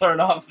thing got thrown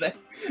off there.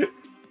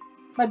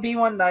 My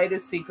B1 knight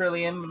is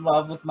secretly in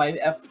love with my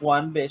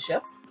F1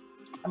 bishop.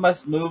 I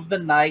must move the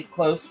knight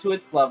close to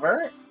its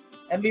lover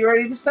and be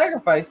ready to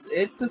sacrifice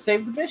it to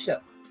save the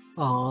bishop.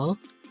 Aw.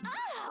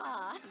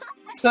 Ah.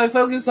 So I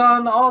focus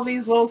on all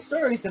these little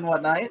stories and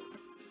whatnot.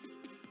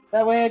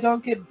 That way I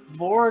don't get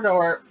bored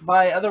or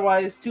by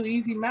otherwise too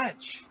easy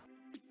match.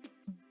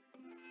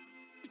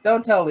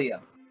 Don't tell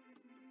Liam.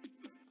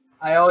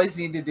 I always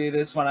need to do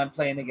this when I'm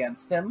playing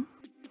against him.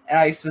 And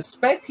I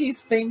suspect he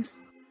thinks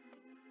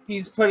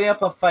he's putting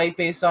up a fight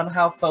based on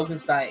how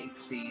focused I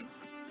seem.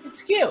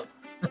 It's cute.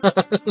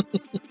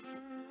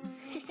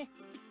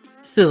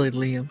 Silly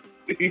Liam.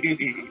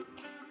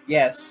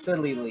 Yes,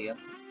 silly Liam.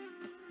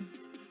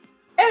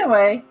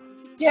 Anyway,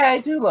 yeah, I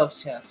do love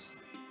chess.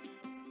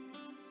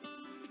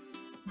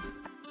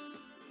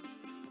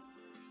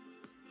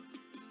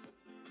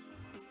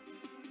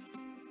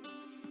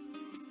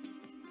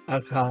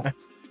 Okay.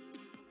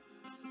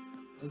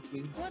 Let's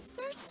see. What's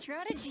our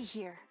strategy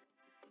here?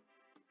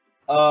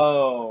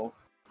 Oh,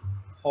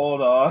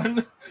 hold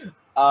on.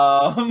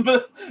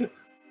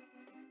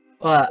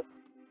 What?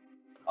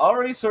 All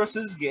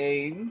resources,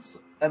 gains,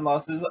 and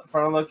losses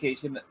from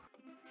location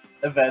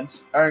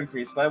events are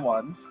increased by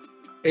 1.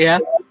 Yeah?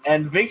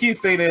 And Vicky's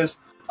thing is,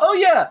 Oh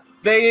yeah,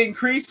 they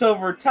increase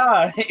over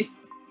time.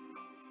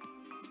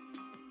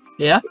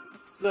 Yeah?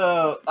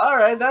 So,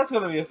 alright, that's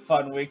gonna be a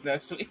fun week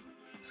next week.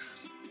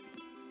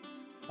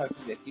 Talk to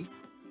Vicky.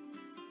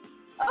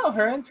 Oh,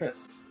 her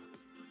interests.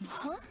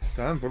 Huh?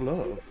 Time for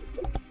love.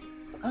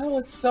 Oh,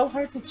 it's so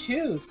hard to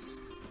choose.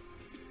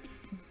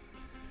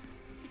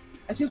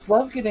 I just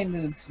love getting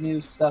into new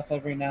stuff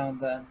every now and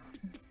then.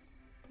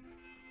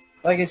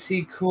 Like I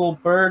see cool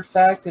bird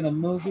fact in a A new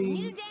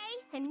movie. day,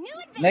 a new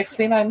adventure. Next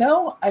thing I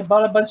know, I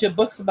bought a bunch of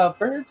books about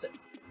birds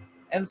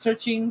and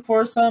searching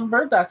for some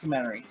bird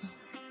documentaries.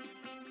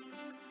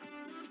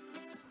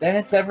 Then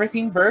it's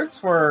everything birds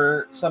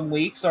for some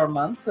weeks or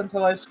months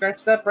until I've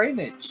scratched that brain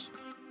itch.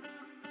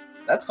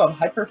 That's called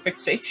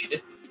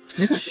hyperfixation.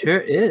 It sure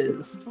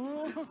is.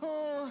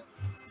 Ooh.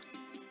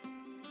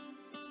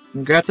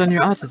 Congrats on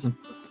your autism.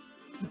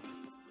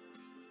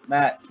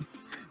 Matt.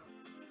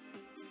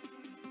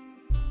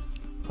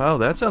 Wow,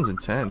 that sounds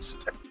intense.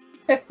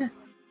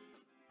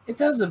 It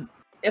does a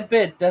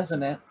bit,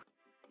 doesn't it?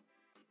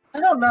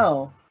 I don't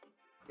know.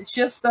 It's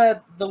just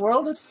that the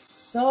world is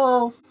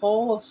so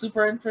full of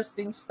super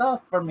interesting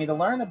stuff for me to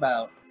learn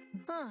about.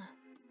 Huh.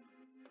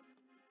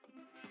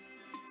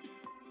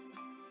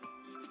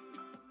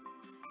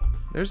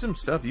 There's some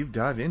stuff you've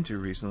dived into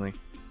recently.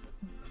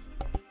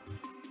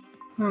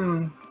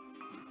 The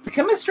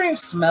chemistry of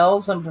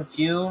smells and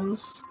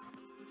perfumes.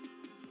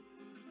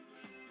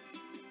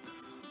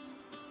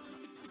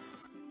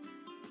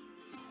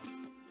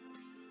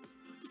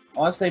 I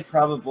want to say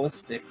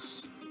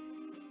probabilistics.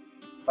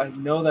 I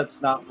know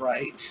that's not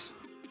right.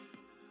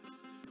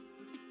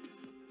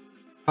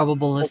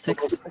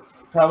 Probabilistics.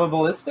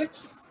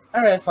 Probabilistics?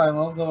 Alright, fine,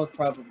 we'll go with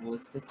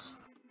probabilistics.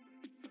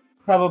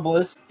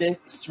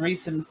 Probabilistics,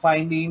 recent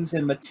findings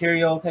in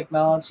material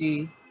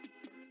technology.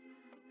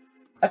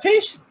 I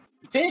finished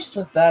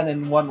with that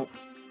in one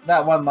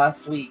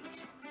last week.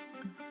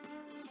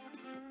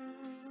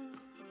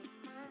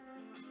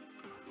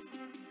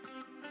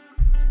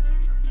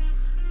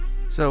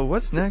 So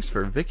what's next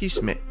for Vicky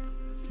Schmidt?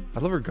 I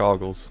love her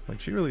goggles. Like,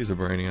 she really is a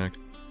brainiac.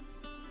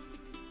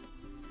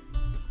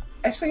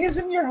 Actually,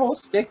 isn't your whole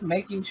stick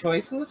making This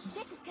choices?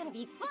 is gonna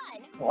be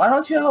fun. Why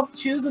don't you help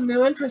choose a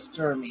new interest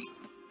for me?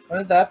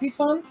 Wouldn't that be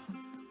fun?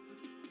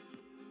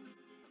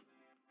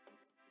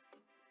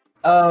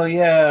 Oh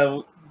yeah,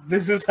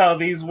 this is how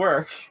these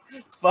work.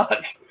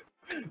 Fuck.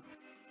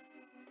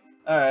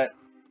 Alright.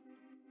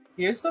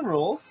 Here's the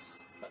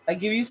rules. I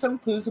give you some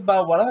clues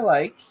about what I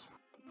like,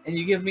 and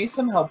you give me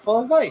some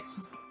helpful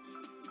advice.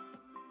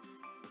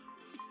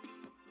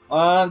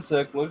 One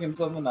sec, looking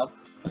something up.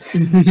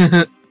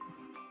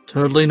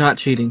 Totally not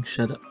cheating.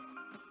 Shut up.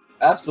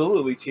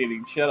 Absolutely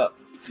cheating, shut up.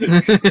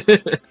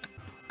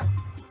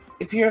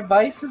 If your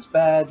advice is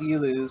bad, you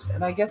lose,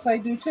 and I guess I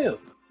do too.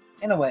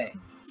 In a way.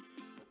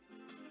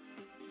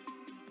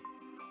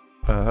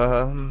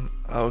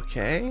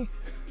 Okay.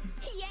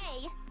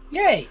 Yay!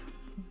 Yay!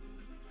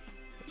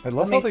 I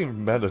love Let how me- they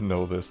meta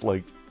know this.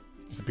 Like,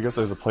 is it because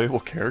they're the playable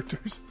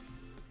characters?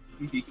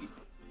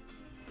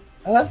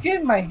 I love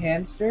getting my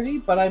hands dirty,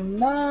 but I'm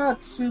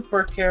not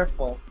super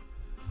careful.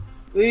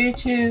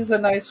 Which is a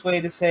nice way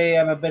to say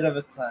I'm a bit of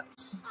a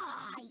klutz.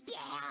 Aw,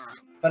 yeah!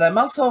 But I'm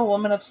also a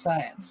woman of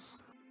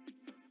science.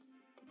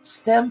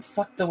 STEM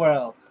fuck the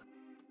world.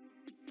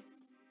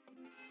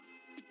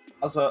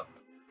 Also,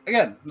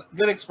 again,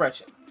 good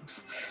expression.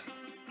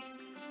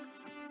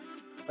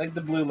 Like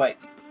the blue light.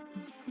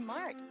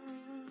 Smart.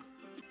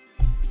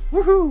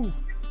 Woohoo!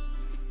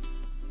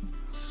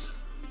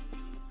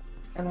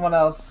 And what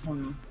else?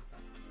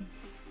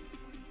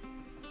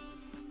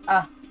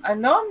 I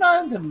know I'm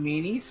not into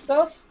meaty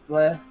stuff.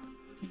 Good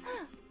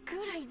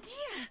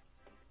idea.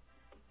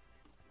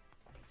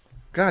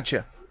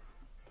 Gotcha.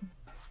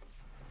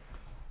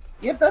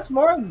 Yep, that's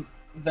more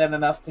than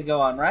enough to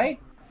go on, right?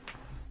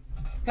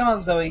 Come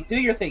on, Zoe, do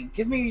your thing.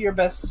 Give me your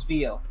best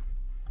spiel.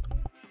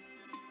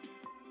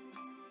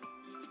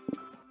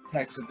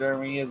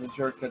 Taxidermy is a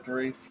shortcut to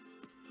reach.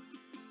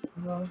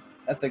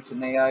 Ethics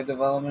in AI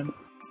development.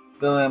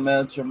 Building a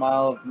miniature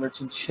model of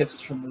merchant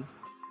ships from the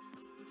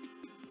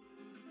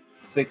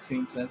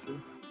 16th century.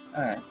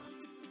 Alright.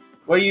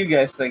 What are you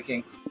guys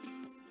thinking?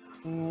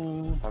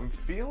 I'm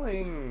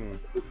feeling...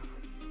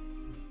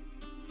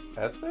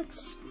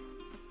 ethics?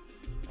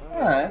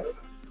 Alright.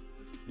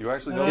 You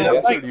actually know Yeah, the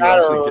answer? like Do you that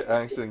actually or- get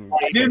actually...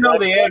 I do know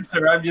the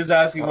answer, I'm just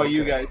asking what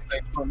you Okay. guys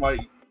think from what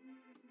you...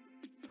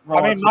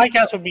 I mean, my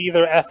guess would be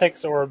either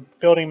ethics or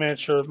building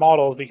miniature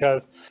models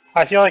because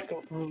I feel like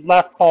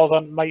left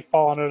might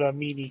fall under the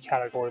meaty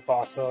category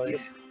possibly.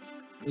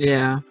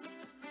 Yeah.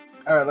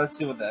 Alright, let's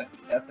see what the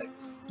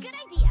ethics. Good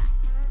idea.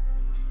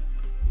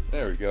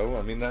 There we go.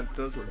 I mean, that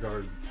does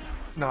regard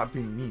Not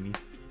being meanie.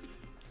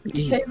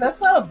 Hey,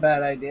 that's not a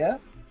bad idea.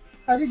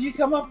 How did you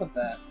come up with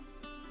that?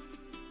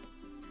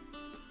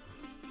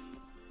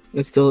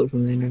 Let's steal it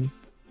from the internet.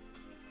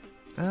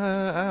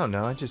 I don't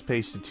know. I just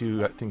pasted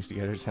two things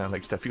together to sound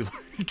like stuff you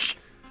like.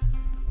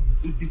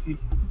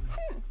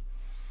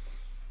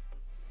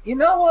 You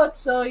know what,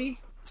 Zoe?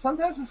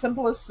 Sometimes the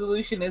simplest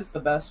solution is the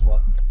best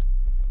one.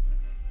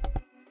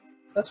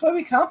 That's why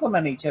we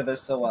complement each other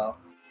so well.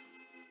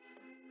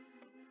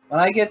 When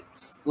I get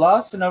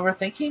lost in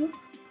overthinking,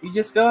 you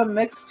just go and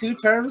mix two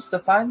terms to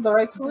find the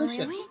right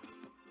solution. Really?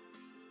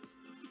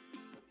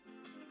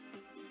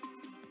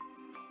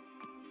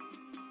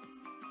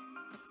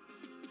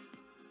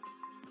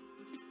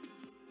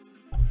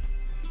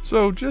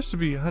 So, just to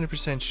be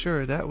 100%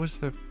 sure, that was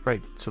the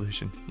right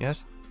solution,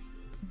 yes?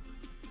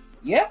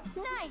 Yep.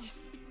 Nice.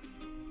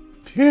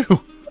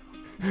 Phew!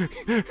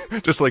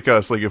 Just like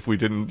us, like if we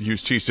didn't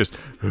use cheese, just...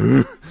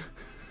 AI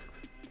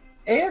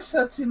is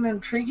such an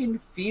intriguing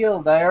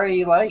field I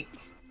already like.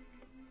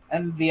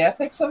 And the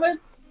ethics of it?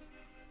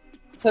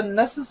 It's a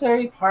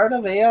necessary part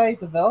of AI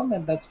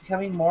development that's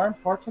becoming more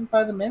important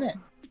by the minute.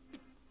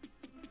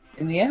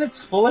 In the end,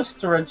 it's foolish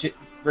to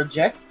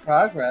reject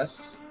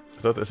progress.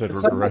 I thought that said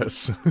It's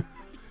regress.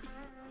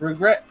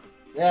 Regret.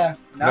 Yeah.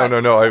 No,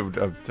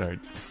 I'm sorry.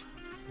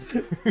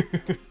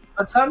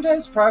 But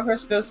sometimes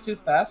progress goes too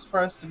fast for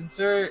us to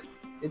consider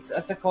its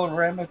ethical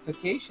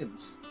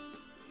ramifications.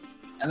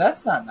 And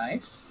that's not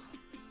nice.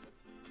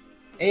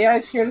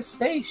 AI's here to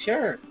stay,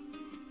 sure.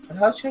 But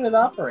how should it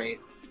operate?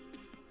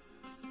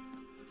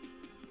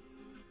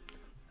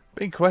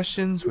 Big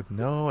questions with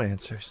no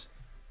answers.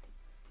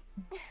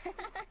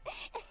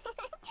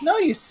 No,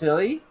 you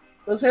silly.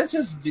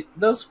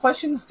 Those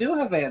questions do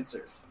have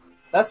answers.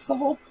 That's the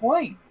whole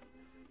point.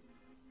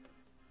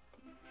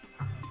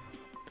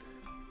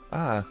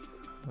 Ah,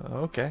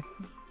 okay.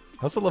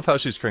 I also love how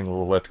she's creating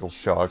little electrical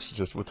shocks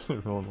just with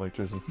her own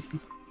electricity.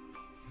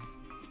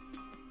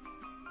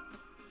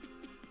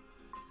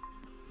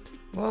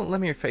 Well, let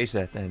me rephrase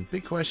that then.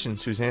 Big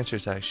questions whose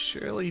answers I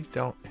surely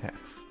don't have.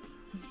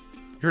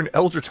 You're an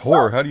eldritch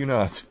horror, how do you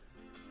not?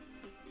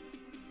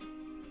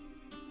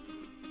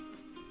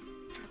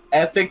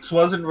 Ethics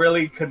wasn't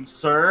really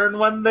concerned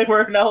when they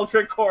were an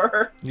eldritch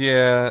horror.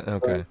 Yeah,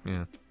 okay,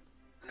 yeah.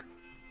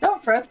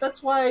 Don't fret,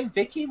 that's why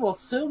Vicky will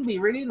soon be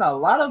reading a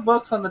lot of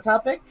books on the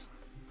topic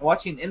and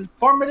watching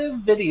informative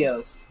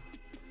videos.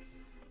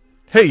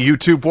 Hey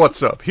YouTube,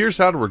 what's up? Here's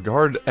how to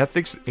regard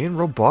ethics in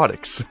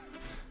robotics.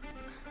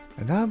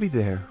 And I'll be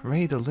there,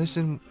 ready to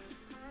listen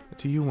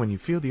to you when you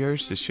feel the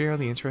urge to share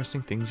the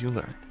interesting things you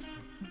learn.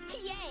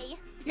 Yay.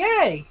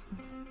 Yay!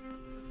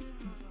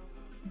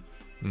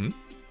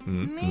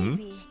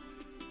 Maybe.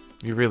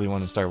 You really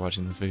want to start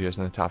watching these videos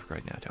on the topic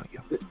right now, don't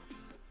you?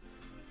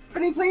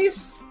 Pretty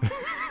please?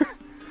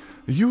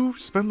 You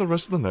spend the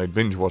rest of the night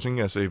binge-watching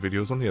essay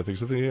videos on the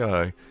ethics of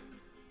AI.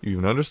 You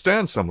even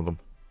understand some of them.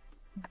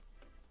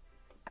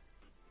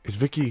 Is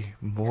Vicky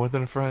more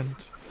than a friend?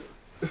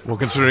 Well,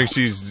 considering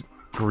she's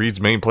Greed's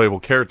main playable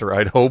character,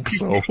 I'd hope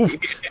so.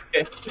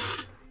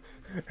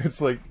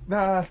 It's like,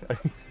 nah.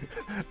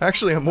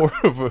 Actually, I'm more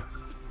of a...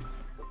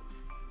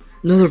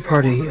 Another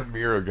party.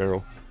 Mira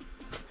girl.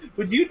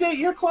 Would you date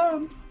your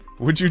clone?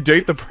 Would you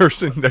date the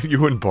person that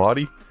you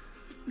embody?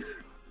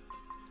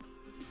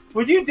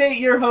 Would you date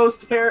your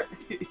host, Parasite?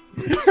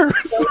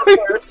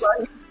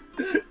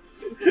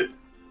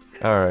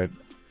 Alright.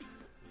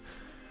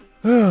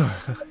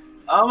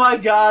 Oh my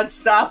god,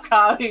 stop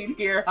calling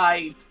your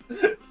hype.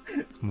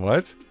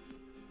 What?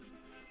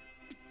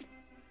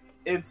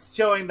 It's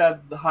showing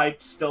that the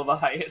hype's still the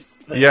highest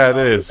thing. Yeah, it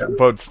is,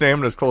 but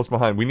stamina's close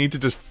behind. We need to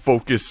just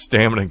focus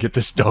stamina and get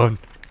this done.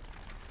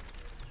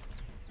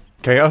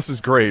 Chaos is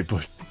great,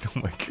 but oh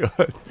my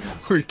god,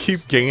 we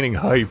keep gaining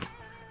hype.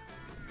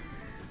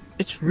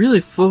 It's really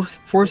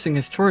forcing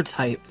us towards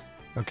hype.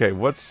 Okay,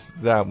 what's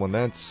that one?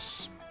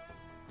 That's...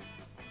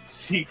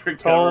 Secret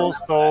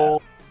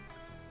Soul.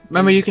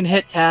 Remember, you can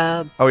hit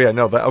tab. Oh yeah,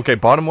 no, that... Okay,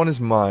 bottom one is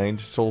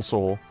mind,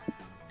 soul.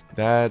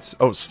 That's...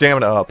 Oh,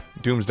 stamina up.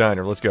 Doom's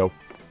Diner, let's go.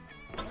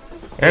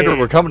 Andrew,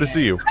 we're coming to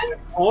see you. I'm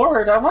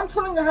bored. I want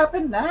something to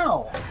happen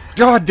now.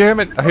 God damn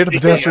it, I hit a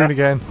pedestrian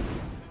again.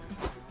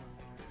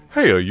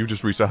 Hey, you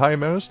just reached a high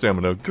amount of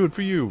stamina. Good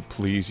for you.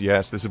 Please,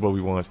 yes, this is what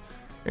we want.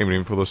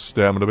 Aiming for the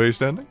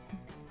stamina-based ending?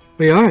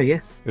 We are,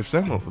 yes. If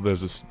so,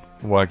 there's this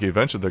wacky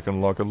adventure that can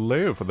unlock a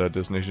layer for that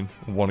destination.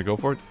 Want to go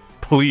for it?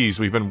 Please,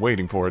 we've been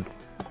waiting for it.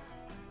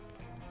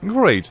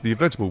 Great, the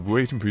event will be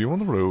waiting for you on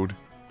the road.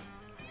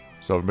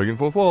 Start making the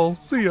fourth wall.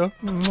 See ya.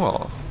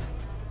 Mwah.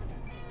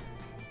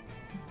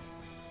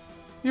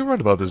 You're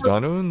right about this,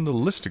 Dino, in the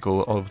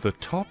listicle of the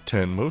top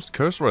 10 most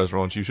cursed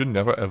restaurants you should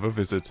never ever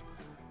visit.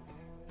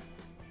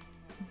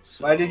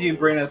 Why did you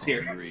bring us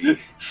here?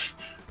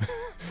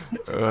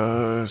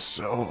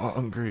 So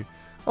hungry.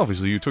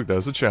 Obviously, you took that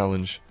as a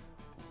challenge.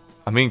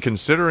 I mean,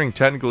 considering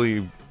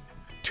technically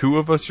 2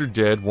 of us are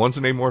dead, one's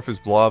an amorphous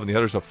blob, and the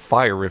other's a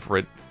fire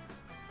ifrit.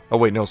 Oh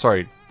wait, no,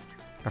 sorry.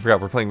 I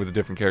forgot we're playing with a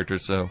different character,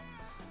 so...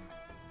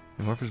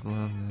 Amorphous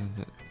blob...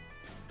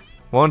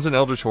 One's an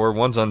eldritch horror,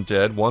 one's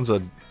undead, one's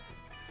a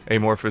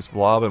amorphous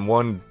blob, and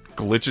one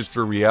glitches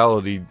through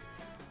reality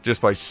just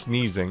by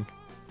sneezing.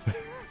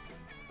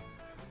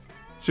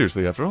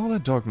 Seriously, after all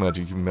that dark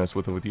magic you've messed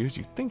with over the years,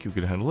 you think you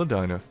could handle a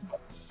diner.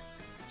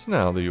 So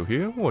now that you're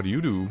here, what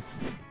do?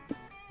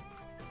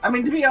 I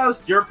mean, to be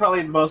honest, you're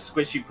probably the most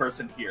squishy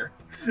person here.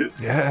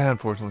 Yeah,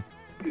 unfortunately.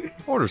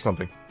 Order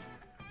something.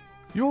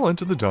 You all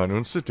enter the diner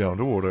and sit down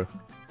to order.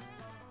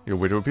 Your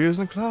waiter appears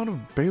in a cloud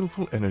of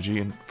baleful energy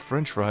and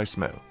French fry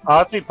smell.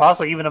 I think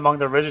possibly even among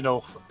the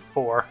original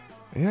four.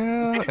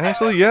 Yeah,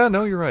 actually, yeah,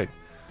 no, you're right.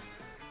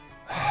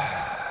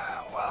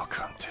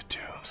 Welcome to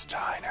Doom's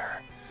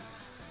Diner.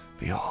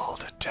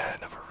 Behold a den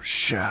of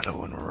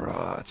shadow and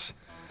rot,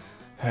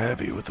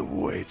 heavy with the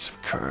weights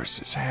of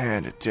curses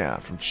handed down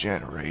from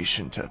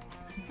generation to...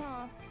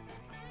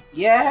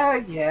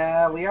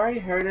 Yeah, we already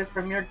heard it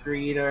from your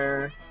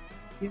greeter.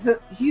 He's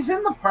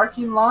in the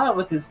parking lot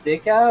with his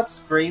dick out,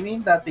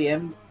 screaming that the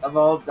end of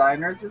all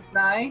diners is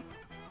nigh.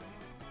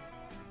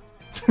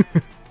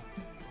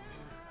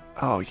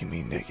 Oh, you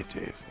mean Naked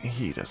Dave.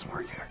 He doesn't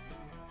work here.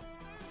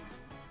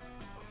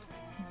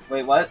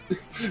 Wait, what?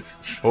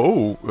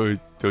 Oh,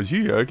 does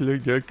he act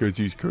like that because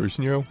he's cursed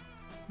now?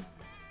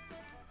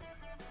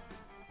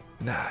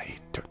 Nah, he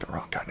took the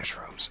wrong kind of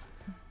shrooms.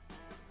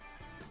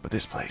 But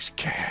this place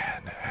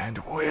can and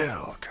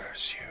will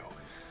curse you.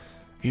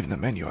 Even the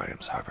menu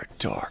items harbor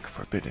dark,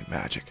 forbidden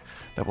magic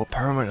that will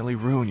permanently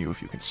ruin you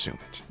if you consume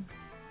it.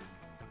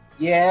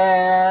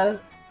 Yeah.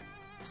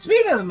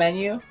 Speaking of the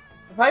menu,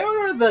 if I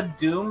order the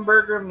Doom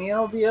Burger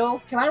meal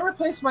deal, can I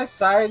replace my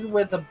side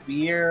with a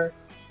beer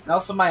and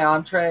also my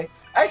entree?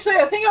 Actually,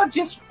 I think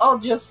I'll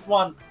just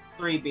want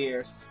 3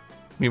 beers.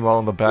 Meanwhile,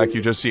 in the back,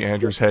 you just see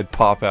Andrew's head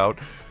pop out.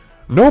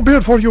 No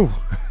beer for you!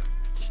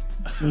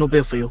 No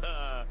beer for you.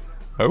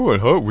 I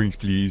want hot wings,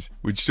 please.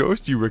 Which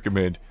sauce do you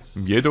recommend?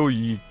 Miedo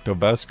y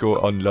Tabasco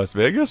on Las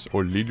Vegas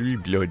or literally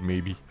blood,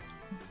 maybe?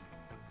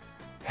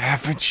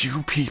 Haven't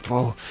you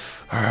people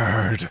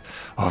heard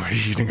of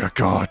eating a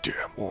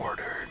goddamn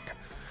warning?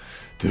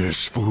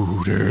 This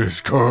food is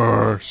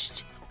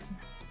cursed.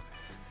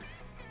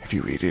 If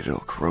you eat it, it'll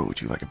corrode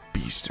you like a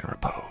beast in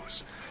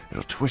repose.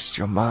 It'll twist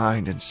your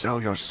mind and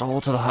sell your soul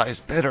to the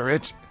highest bidder.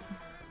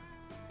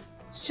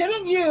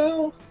 Shouldn't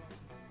you,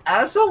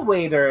 as a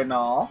waiter and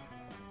all,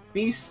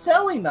 be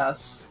selling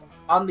us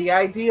on the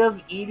idea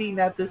of eating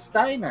at this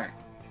diner?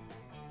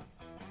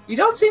 You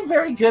don't seem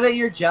very good at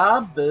your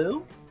job,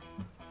 Boo.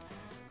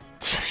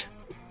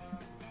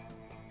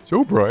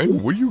 So,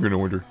 Brian, what are you gonna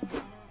order?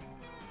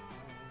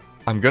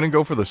 I'm gonna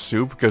go for the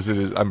soup because it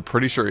is. I'm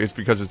pretty sure it's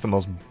because it's the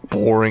most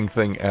boring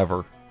thing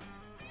ever.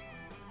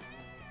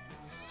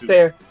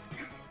 Fair.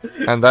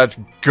 And that's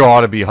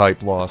gotta be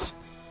hype loss.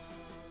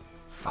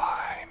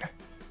 Fine.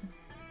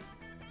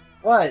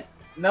 What?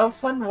 No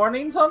fun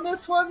warnings on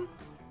this one?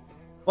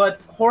 What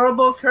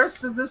horrible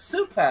curse does this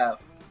soup have?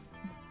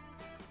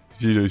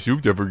 Is it a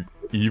soup that an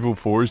evil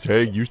forest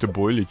hag used to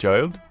boil a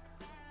child?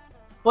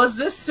 Was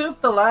this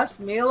soup the last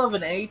meal of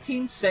an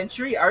 18th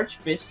century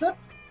archbishop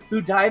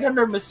who died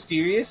under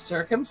mysterious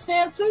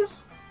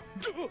circumstances?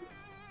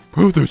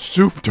 Well, the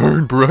soup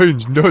turned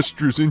Brian's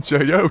nostrils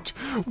inside out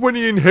when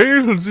he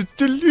inhales its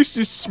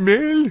delicious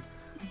smell.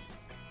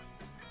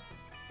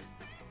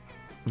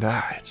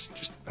 Nah, it's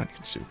just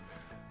onion soup.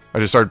 I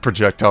just started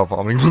projectile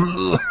vomiting.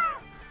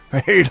 I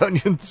hate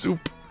onion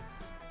soup.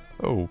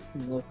 Oh,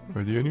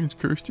 are the onions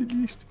cursed at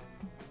least?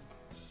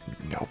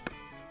 Nope.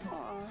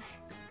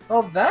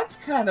 Well, that's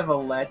kind of a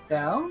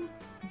letdown.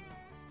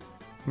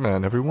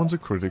 Man, everyone's a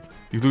critic.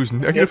 You lose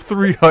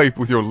 -3 hype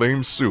with your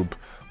lame soup,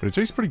 but it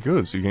tastes pretty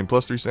good, so you gain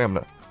 +3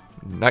 stamina.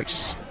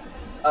 Nice.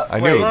 I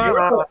wait,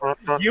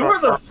 knew. you were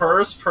the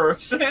first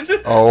person?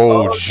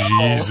 Oh,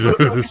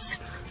 Jesus.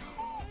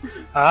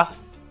 Huh?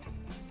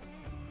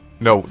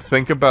 No,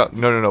 think about...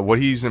 No. What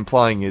he's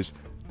implying is,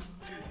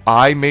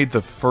 I made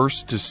the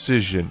first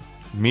decision,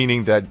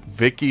 meaning that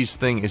Vicky's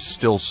thing is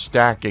still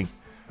stacking,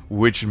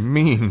 which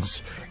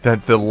means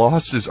that the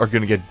losses are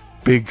going to get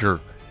bigger.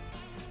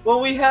 Well,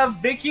 we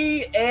have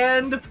Vicky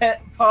and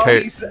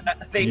Polly's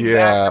things.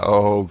 Yeah,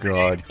 oh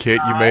god.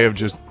 Kit, you may have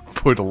just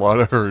put a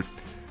lot of hurt.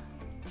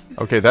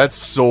 Okay, that's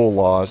soul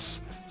loss,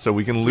 so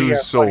we can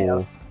lose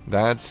soul.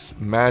 That's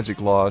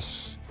magic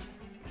loss.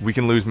 We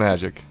can lose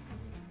magic.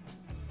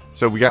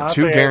 So we got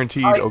 2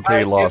 guaranteed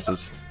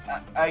losses.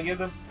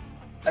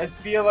 I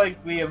feel like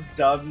we have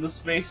done the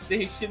space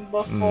station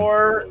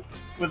before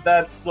with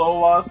that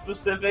soul loss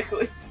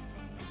specifically.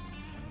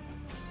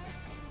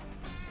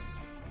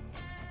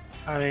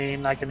 I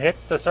mean, I can hit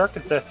the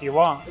circus if you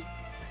want.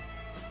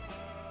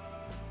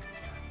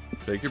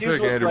 Take your Choose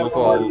pick, Andrew. We'll whichever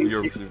follow one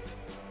your...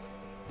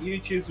 You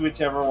choose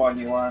whichever one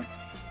you want.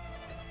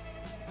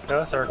 Go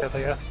to circus,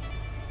 I guess.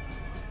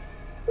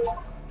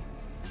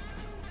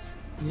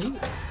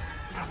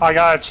 I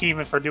got an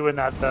achievement for doing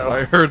that, though.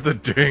 I heard the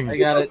ding. I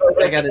got it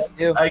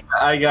too.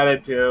 I got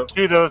it too.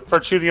 For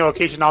choosing a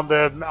location on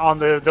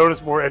the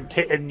notice board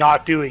and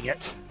not doing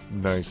it.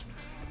 Nice.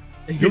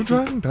 You're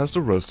driving past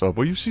a rest stop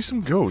where you see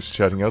some ghosts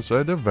chatting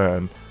outside their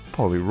van.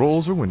 Polly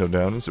rolls her window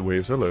down and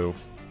waves hello.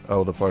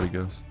 Oh, the party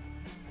goes.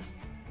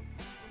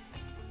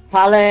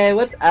 Polly,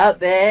 what's up,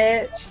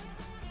 bitch?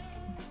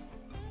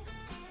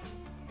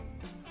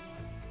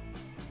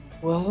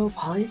 Whoa,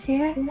 Polly's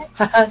here?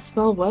 Haha,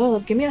 small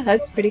world. Give me a hug,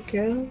 pretty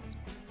girl.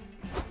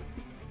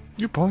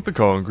 You park the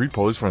car and greet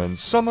Polly's friends,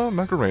 Summer,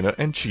 Macarena,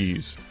 and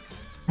Cheese.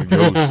 The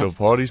ghosts of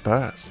parties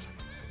past.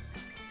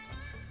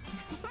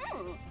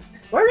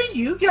 What are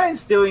you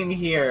guys doing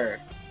here?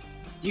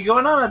 You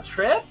going on a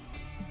trip?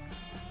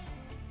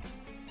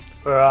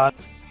 We're on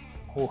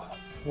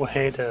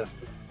way to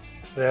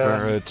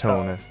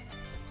Baritona.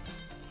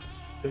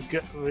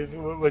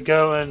 We're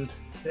going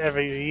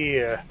every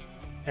year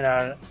in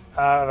our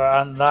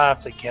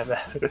lives together.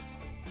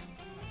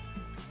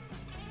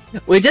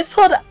 We just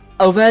pulled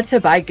over to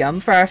buy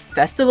gum for our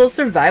festival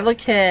survival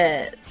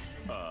kits.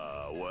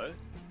 What?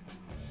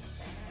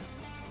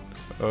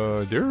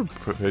 There are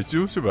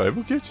festival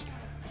survival kits?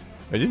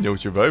 I didn't know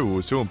survival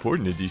was so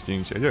important at these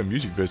things. I thought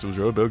music festivals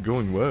are all about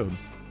going wild.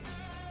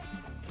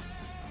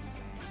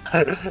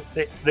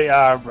 they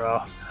are,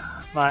 bro.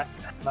 My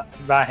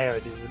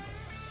hair, dude.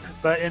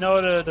 But in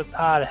order to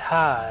party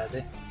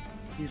hard,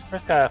 you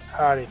first gotta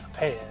party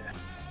prepared.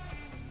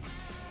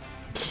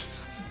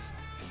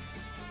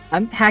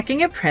 I'm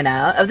hacking a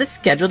printout of the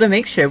schedule to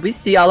make sure we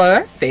see all of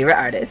our favorite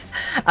artists.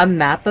 A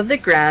map of the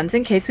grounds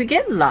in case we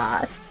get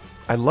lost.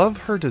 I love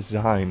her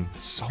design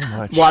so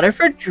much. Water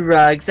for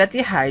drugs that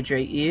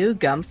dehydrate you.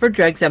 Gum for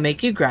drugs that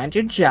make you grind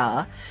your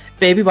jaw.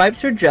 Baby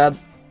wipes for drugs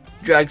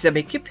that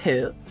make you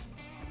poop.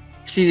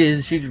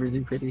 She's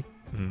really pretty.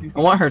 I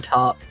want her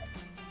top.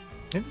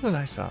 It was a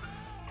nice top.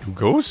 You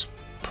ghosts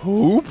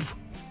poop?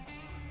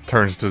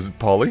 Turns to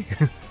Polly.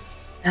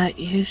 Not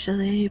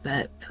usually,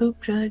 but poop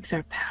drugs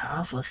are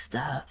powerful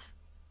stuff.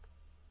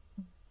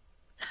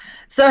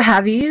 So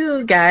have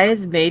you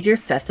guys made your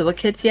festival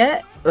kits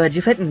yet? What'd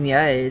you put in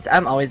yours?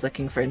 I'm always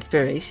looking for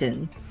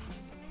inspiration.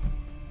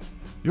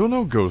 You'll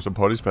know ghosts of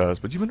parties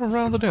past, but you've been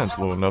around the dance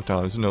floor enough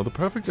times to know the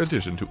perfect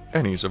addition to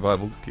any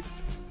survival kit.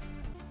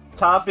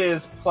 Top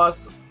is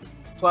plus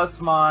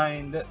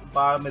mind,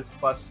 bottom is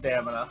plus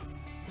stamina.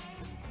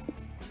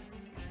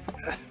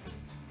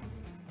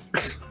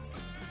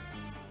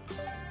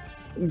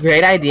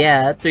 Great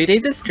idea. 3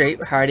 days of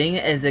straight harding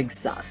is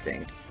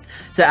exhausting.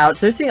 So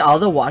outsourcing all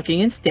the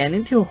walking and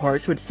standing to a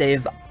horse would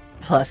save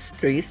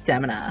 +3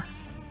 stamina.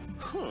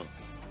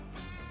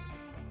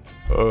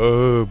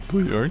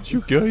 But aren't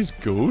you guys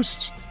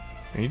ghosts?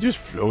 Can you just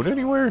float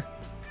anywhere?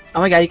 Oh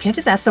my god, you can't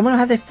just ask someone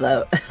how they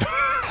float.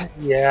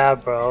 Yeah,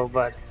 bro,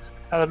 but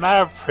as a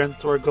matter of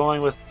print, we're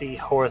going with the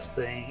horse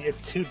thing.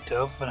 It's too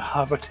dope an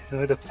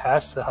opportunity to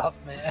pass up,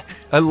 man.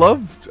 I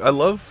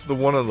love the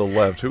one on the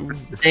left. Who?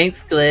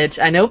 Thanks, Glitch.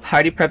 I know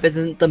party prep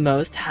isn't the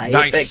most hype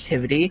Nice.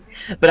 activity,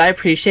 but I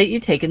appreciate you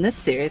taking this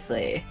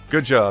seriously.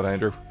 Good job,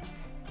 Andrew.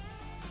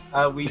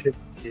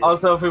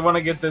 Also, if we want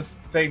to get this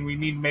thing, we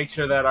need to make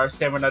sure that our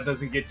stamina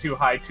doesn't get too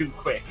high too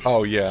quick.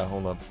 Oh yeah,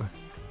 hold on.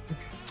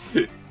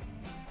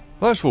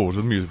 Flash forward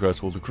to the music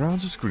festival. The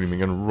crowds are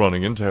screaming and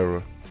running in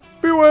terror.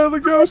 Beware the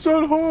ghosts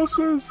on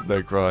horses!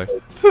 They cry.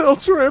 They'll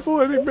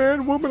trample any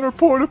man, woman, or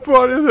porta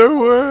potty their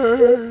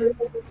way.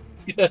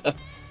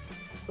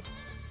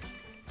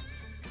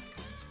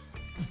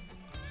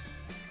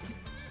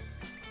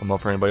 I'm not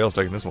for anybody else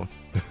taking this one.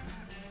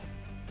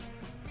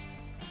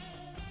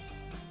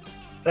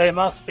 They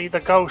must be the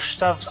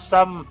ghost of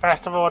some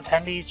festival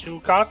attendees who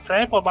got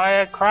trampled by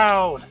a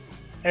crowd.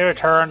 They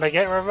return to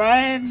get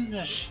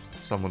revenge.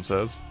 Someone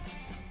says.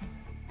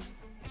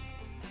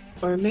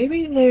 Or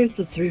maybe they're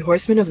the 3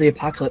 horsemen of the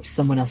apocalypse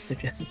someone else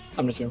suggested.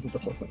 I'm just going with the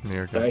whole thing.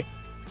 Here, okay. Sorry.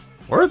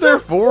 Weren't there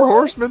 4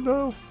 horsemen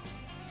though?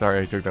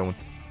 Sorry, I took that one.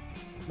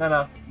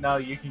 No,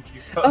 you can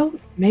keep going. Oh,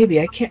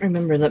 maybe. I can't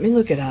remember. Let me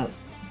look it up.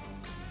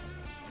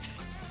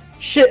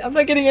 Shit, I'm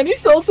not getting any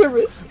cell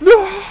service.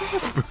 No!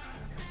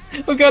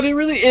 Oh god, it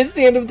really is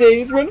the end of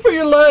days. Run for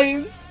your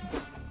lives.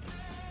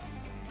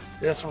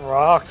 This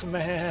rocks,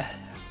 man.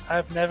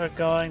 I'm never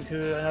going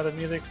to another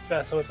music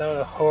festival without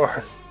a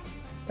horse.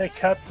 They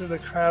cut through the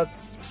crowd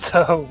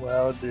so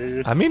well,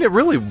 dude. I mean, it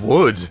really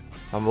would.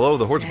 I'm below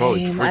the horse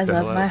probably Same, freaked I the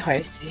love hell my out.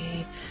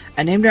 horsey.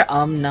 I named her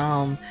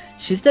Nom.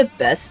 She's the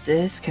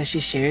bestest because she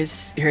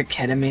shares her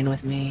ketamine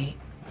with me.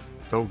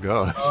 Oh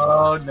gosh.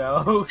 Oh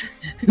no.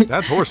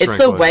 That's horse It's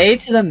strength. the buddy. way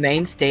to the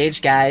main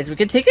stage, guys. We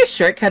could take a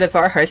shortcut if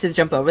our horses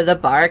jump over the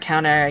bar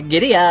counter.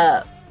 Giddy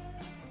up.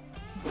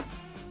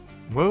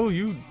 Well,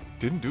 you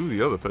didn't do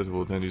the other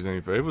festival attendees any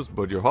favors,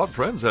 but your hot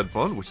friends had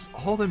fun, which is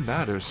all that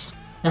matters.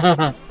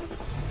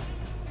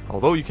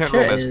 Although you can't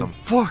Sure romance is. them.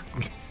 Fuck!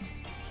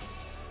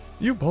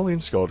 You, Polly,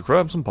 and Scott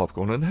grab some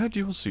popcorn and head to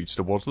your seats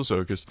to watch the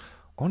circus.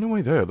 On your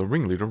way there, the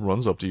ringleader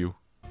runs up to you.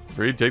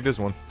 Reed, take this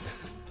one.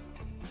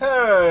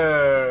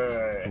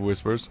 Hey!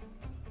 Whispers.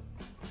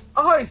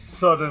 I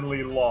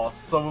suddenly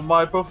lost some of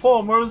my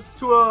performers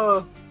to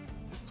a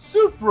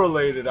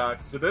soup-related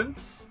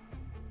accident,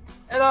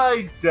 and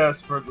I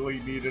desperately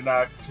need an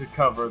act to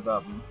cover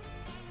them.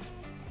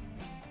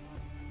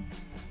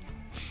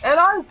 And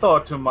I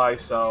thought to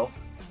myself,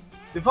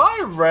 if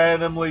I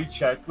randomly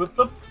checked with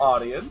the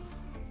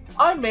audience,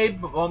 I may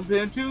bump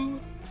into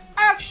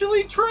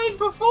actually trained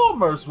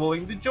performers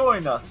willing to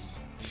join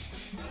us.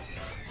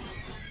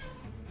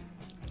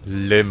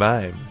 Le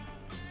mime.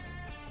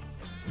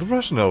 The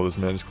rationale of this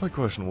man is quite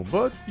questionable,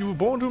 but you were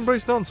born to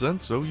embrace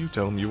nonsense, so you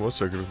tell him you are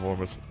circuit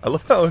performers. I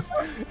love how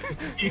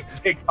He's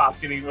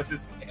pickpocketing with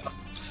his tail.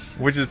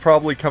 Which is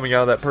probably coming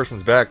out of that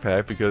person's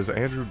backpack because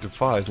Andrew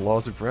defies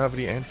laws of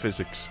gravity and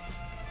physics.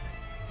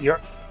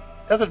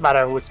 Doesn't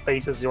matter which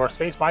space is your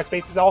space. My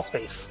space is all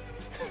space.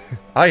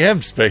 I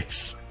am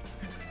space.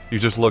 You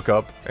just look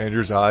up,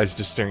 Andrew's eyes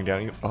just staring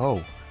down at you.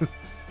 Oh.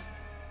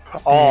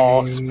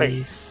 All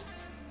space.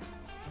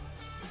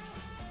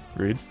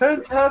 Read.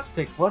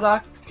 Fantastic. What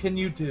act can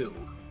you do?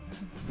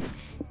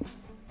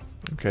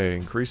 Okay,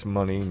 increase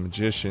money,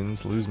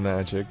 magicians, lose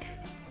magic.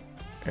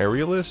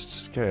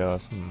 Aerialists?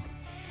 Chaos.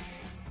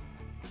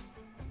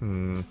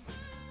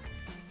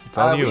 It's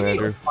on you,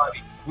 Andrew.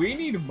 We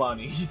need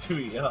money, to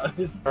be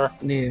honest.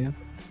 Yeah.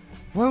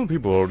 Well,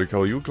 people already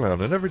call you a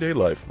clown in everyday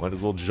life. Might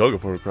as well juggle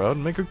for a crowd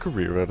and make a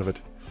career out of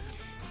it.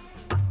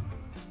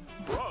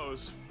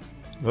 Bros.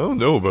 I don't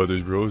know about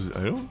this, bros.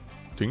 I don't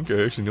think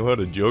I actually know how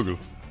to juggle.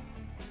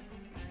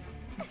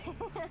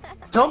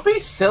 Don't be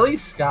silly,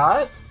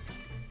 Scott.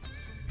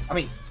 I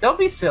mean, don't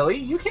be silly.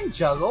 You can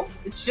juggle.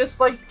 It's just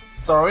like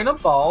throwing a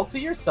ball to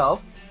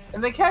yourself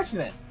and then catching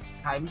it.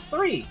 Times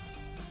 3.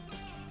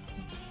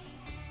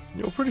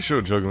 You're pretty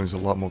sure juggling's a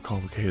lot more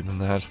complicated than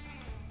that.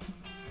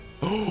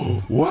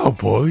 Oh, wow,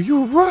 boy,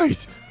 you're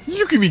right!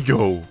 Look at me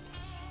go!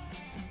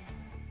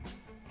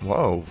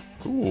 Wow,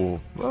 cool.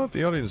 Well,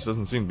 the audience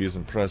doesn't seem to be as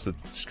impressed at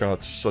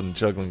Scott's sudden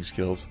juggling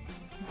skills.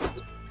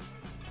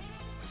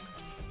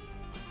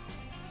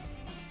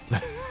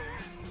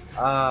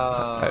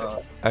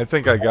 I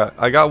think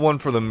I got one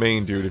for the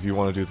main dude if you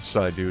want to do the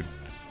side dude.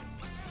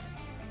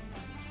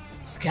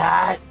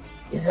 Scott,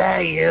 is that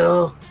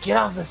you? Get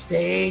off the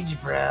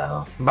stage,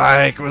 bro.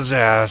 Mike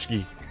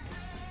Wazowski.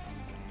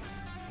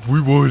 If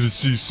we wanted to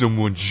see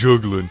someone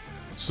juggling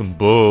some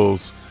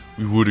balls,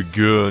 we would have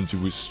gone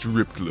to a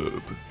strip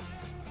club.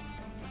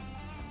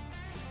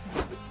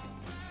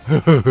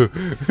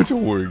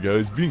 Don't worry,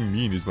 guys. Being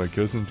mean is my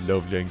cousin's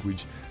love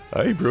language.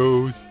 Hi,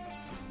 bros.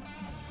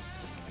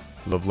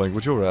 Love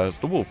language or ass,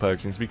 the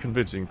Wolfpack seems to be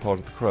convincing part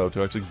of the crowd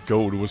to actually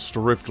go to a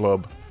strip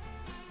club.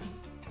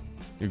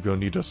 You're gonna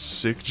need a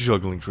sick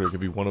juggling trick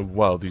if you want to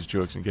wow these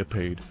jerks and get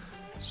paid.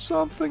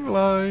 Something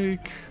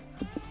like...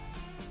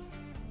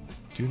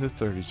 During the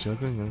 30s,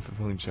 juggling an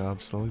unfulfilling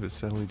job, slowly but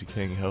steadily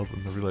decaying health,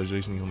 and the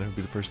realization you'll never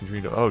be the person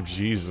dreamed of. Oh,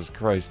 Jesus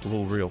Christ, a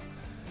little real.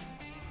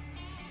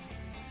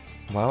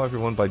 Wow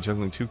everyone by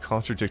juggling 2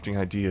 contradicting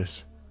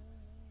ideas.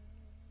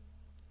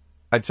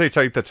 I'd say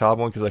take the top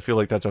one because I feel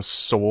like that's a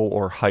soul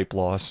or hype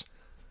loss.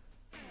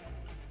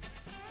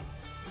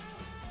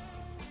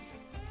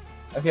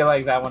 I feel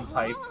like that one's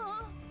hype.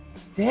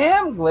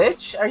 Damn,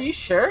 Glitch, are you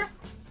sure?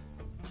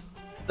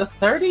 The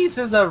 30s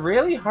is a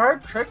really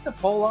hard trick to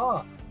pull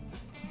off.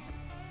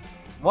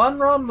 One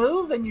wrong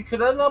move and you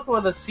could end up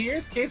with a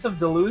serious case of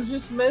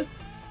delusionment.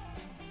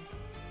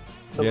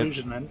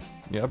 Delusionment.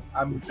 Yep.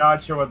 I'm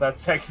not sure what that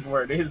second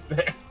word is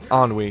there.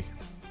 Ennui.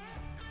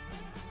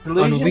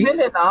 Delusionment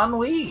and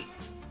ennui.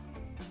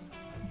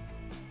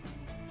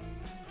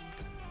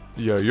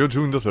 Yeah, you're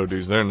doing the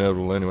 30s, they're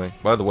inevitable anyway.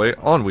 By the way,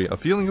 ennui, a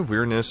feeling of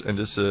weirdness and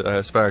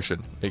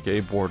dissatisfaction, aka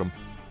boredom.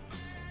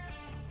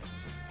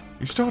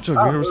 You start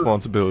juggling your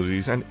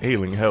responsibilities and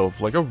ailing health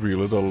like a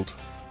real adult.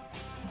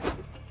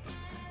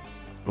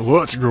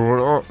 What's going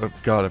on? Oh,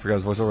 God, I forgot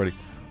his voice already.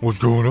 What's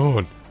going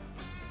on?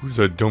 Who's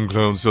that dumb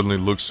clown suddenly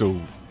looks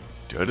so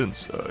dead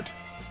inside?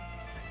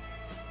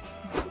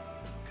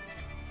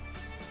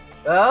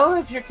 Well,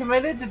 if you're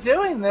committed to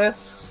doing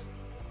this...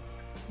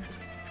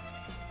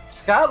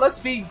 Scott, let's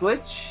be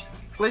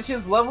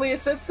Glitch's lovely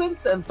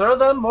assistants and throw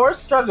them more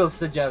struggles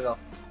to juggle.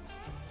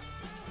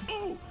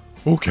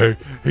 Okay,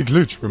 hey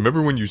Glitch,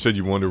 remember when you said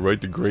you wanted to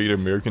write the great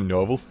American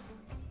novel?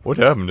 What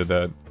happened to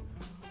that?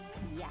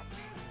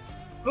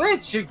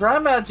 Glitch, your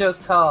grandma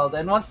just called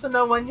and wants to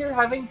know when you're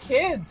having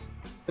kids.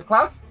 The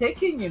clock's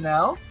ticking, you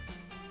know.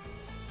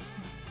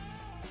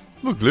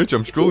 Look, Glitch,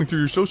 I'm scrolling through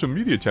your social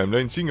media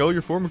timeline and seeing all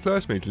your former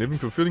classmates living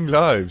fulfilling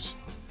lives.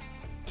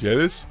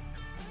 Jealous?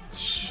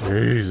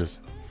 Jesus.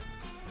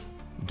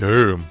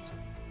 Damn.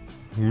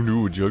 Who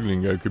knew a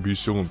juggling guy could be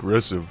so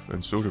impressive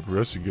and so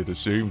depressing at the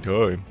same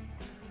time?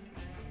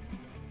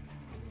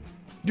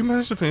 You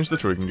managed to finish the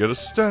trick and get a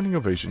standing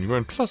ovation. You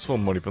earned +1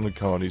 money from the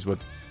colonies, but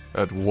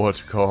at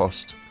what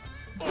cost?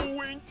 Oh,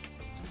 wink.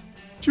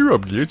 Cheer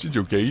up, Glitch. It's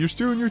okay. You're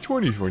still in your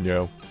 20s for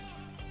now.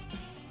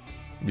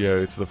 Yeah,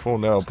 it's the for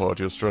now part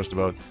you're stressed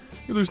about.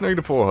 You lose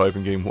 -4 hype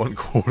and gain 1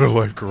 quarter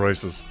life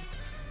crisis.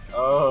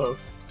 Oh.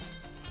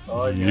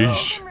 Oh,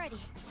 yeesh. I'm ready.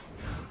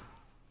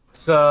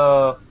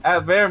 So,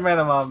 at bare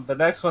minimum, the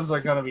next ones are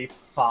gonna be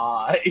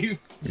 5.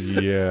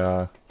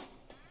 Yeah.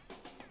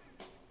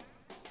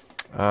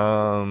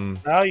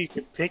 Now you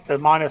could take the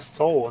minus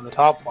soul in the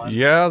top one.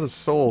 Yeah, the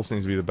soul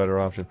seems to be the better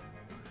option.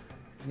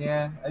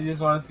 Yeah, I just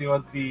want to see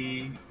what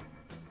the...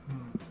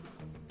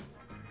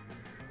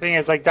 Thing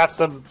is, like, that's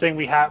the thing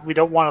we have. We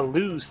don't want to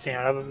lose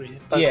Santa,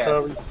 but Yeah.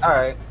 so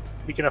Alright.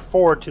 we can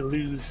afford to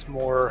lose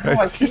more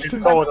I think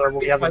it's soul there when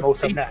we have the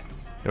most of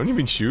next. Don't you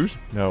mean shoes?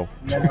 No.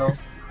 No.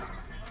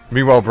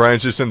 Meanwhile,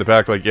 Brian's just in the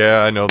back like,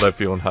 yeah, I know that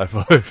feeling, high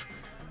five.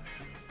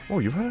 Oh,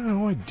 you had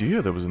no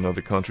idea there was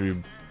another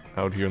country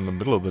out here in the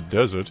middle of the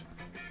desert.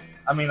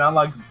 I mean,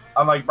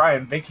 unlike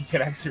Brian, Vicky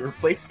can actually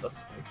replace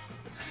those things.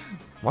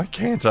 Why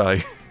can't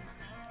I?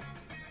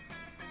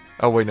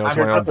 Oh wait, no, it's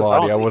I'm my own just a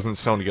body. I zombie. wasn't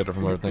sewn together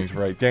from other things,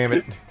 right? Damn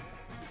it.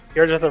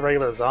 You're just a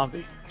regular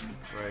zombie.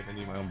 Right, I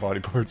need my own body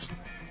parts.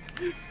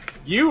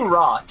 You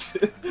rot.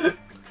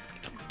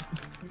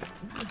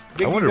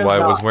 I wondered why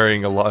I was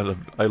wearing a lot of...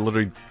 I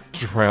literally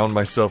drowned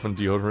myself in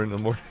deodorant in the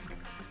morning.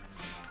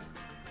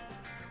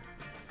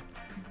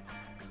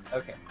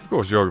 Okay. Of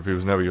course, geography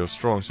was never your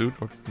strong suit,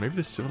 or maybe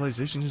this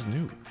civilization is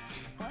new.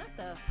 What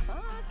the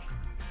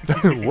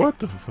fuck? What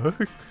the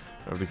fuck?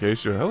 Of the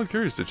case, you're hella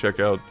curious to check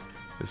out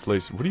this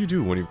place. What do you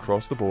do when you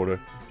cross the border?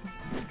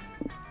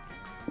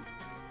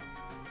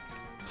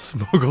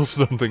 Smuggle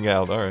something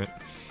out, alright.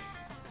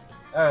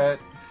 Alright.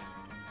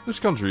 This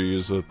country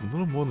is a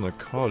little more than a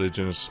cottage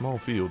in a small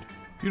field.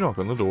 You knock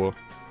on the door.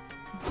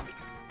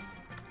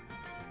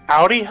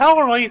 Howdy,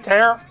 howdy,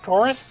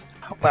 tourists.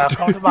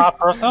 Welcome to my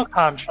personal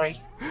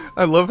country.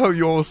 I love how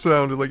you almost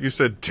sounded like you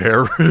said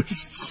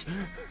terrorists.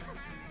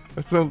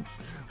 That sounds...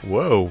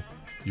 Whoa.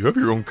 You have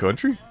your own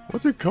country?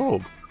 What's it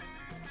called?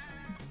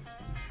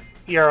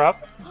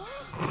 Europe.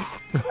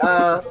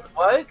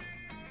 What?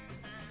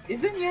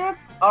 Isn't Europe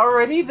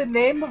already the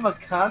name of a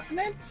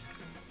continent?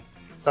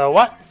 So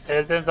what?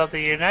 Citizens of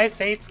the United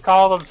States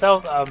call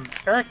themselves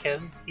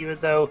Americans, even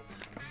though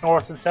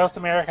North and South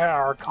America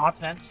are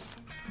continents.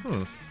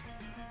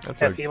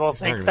 That's If people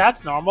think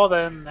that's normal,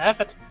 then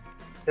F it.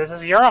 This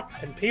is Europe,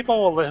 and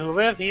people who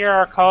live here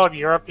are called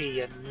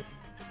Europeans.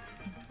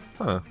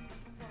 Huh.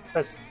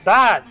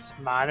 Besides,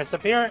 mine is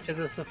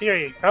a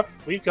superior Europe.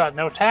 We've got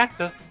no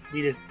taxes.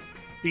 We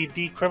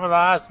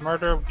decriminalize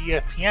murder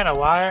via piano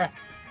wire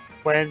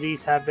when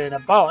these have been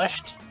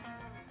abolished.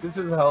 This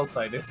is a hell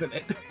site, isn't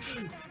it?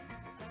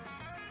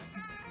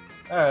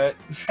 Alright.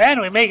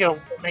 And we make a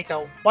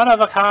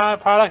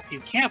one-of-a-kind product you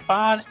can't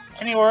find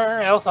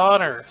anywhere else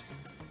on Earth.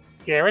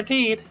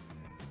 Guaranteed.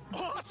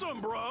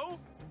 Awesome, bro!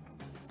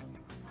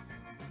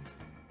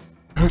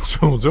 That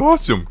sounds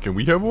awesome. Can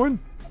we have one?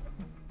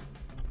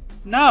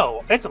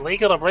 No, it's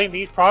illegal to bring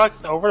these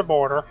products over the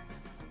border.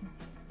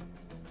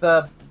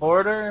 The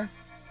border?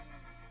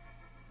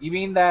 You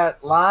mean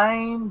that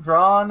line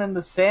drawn in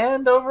the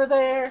sand over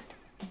there?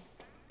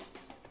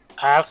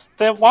 That's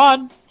the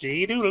one.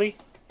 Gee doodly.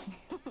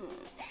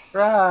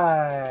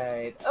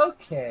 Right.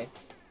 Okay.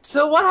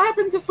 So what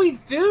happens if we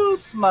do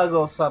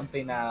smuggle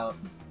something out?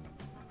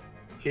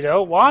 You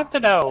don't want to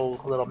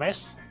know, little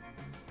miss.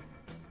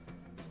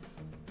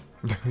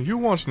 You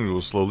watch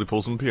Noodle slowly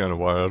pull some piano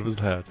wire out of his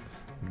hat.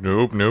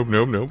 Nope, nope,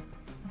 nope, nope.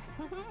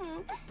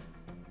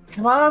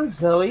 Come on,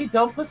 Zoe.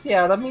 Don't pussy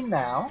out on me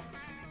now.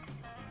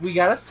 We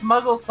gotta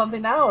smuggle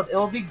something out.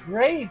 It'll be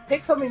great.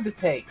 Pick something to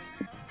take.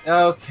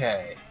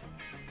 Okay.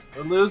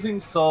 We're losing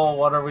soul.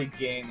 What are we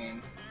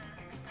gaining?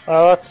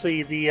 Let's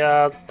see.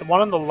 The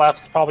one on the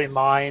left is probably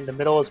mine. The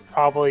middle is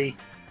probably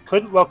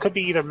could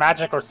be either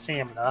magic or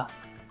stamina.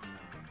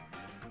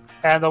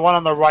 And the one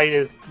on the right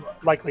is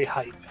likely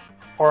hype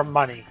or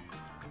money.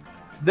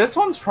 This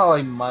one's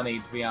probably money,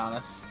 to be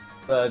honest.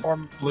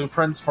 The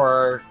blueprints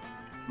for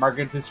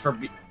market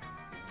disrupting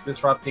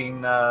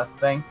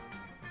thing.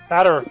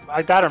 That or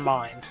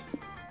mind.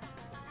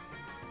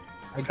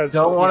 I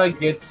don't want to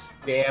get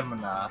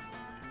stamina.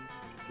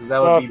 Because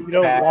that Well, would if be you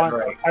don't bad, want,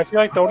 right? I feel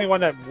like the only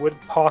one that would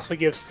possibly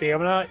give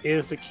stamina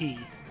is the key.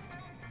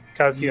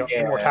 Because, Yeah.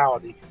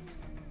 immortality.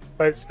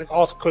 But it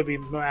also could be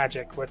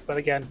magic, but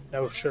again,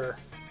 no sure.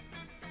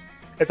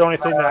 The only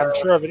thing that I'm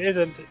sure of it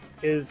isn't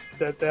is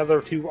that the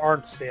other two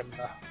aren't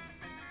stamina.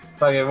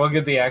 Fuck it, we'll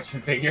get the action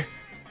figure.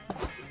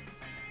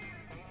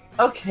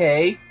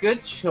 Okay,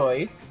 good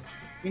choice.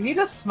 We need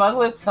to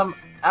smuggle it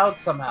out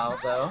somehow,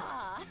 though.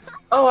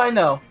 Oh, I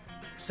know.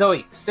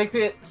 Zoe, stick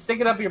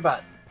it up your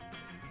butt.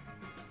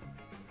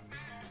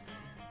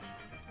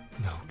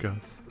 Oh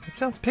god. It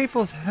sounds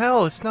painful as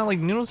hell. It's not like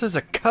Noodles has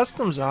a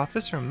customs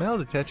office or a metal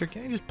detector.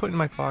 Can't I just put it in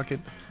my pocket?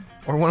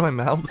 Or one of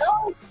my mouths?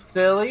 No,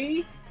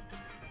 silly.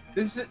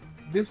 This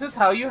is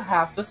how you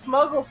have to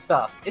smuggle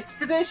stuff. It's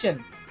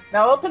tradition.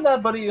 Now open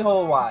that buddy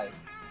hole wide.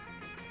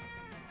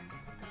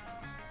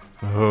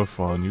 Oh,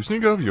 fun. You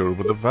sneak out of Europe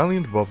with a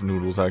valiant buff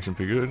Noodles action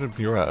figure in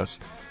your ass.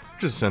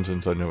 Just a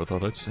sentence I never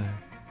thought I'd say.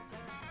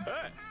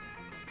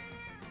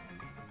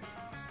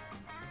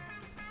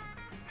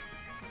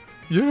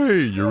 Yay!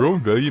 Your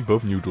own valiant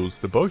buff Noodles.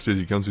 The box says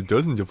it comes with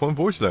dozens of fun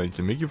voice lines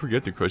to make you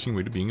forget the crushing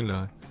weight of being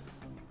alive.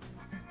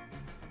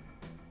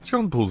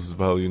 Sean pulls his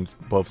valiant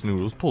buff's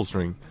Noodles pull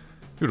string.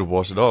 You'd have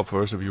washed it off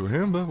first if you were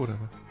him, but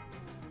whatever.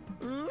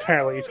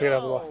 Apparently you took it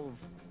out of the way.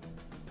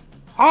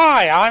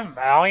 Hi, I'm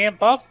Valiant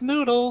Buff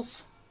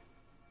Noodles.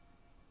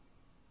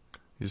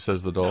 He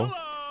says the doll.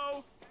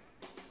 Hello!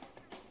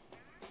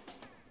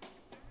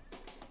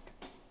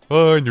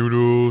 Hi,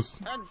 Noodles.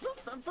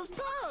 Existence is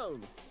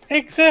pain!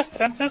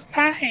 Existence is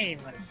pain.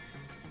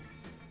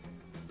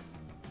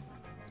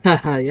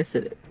 Haha, yes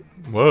it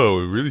is. Whoa,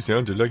 it really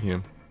sounded like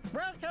him.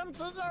 Welcome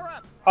to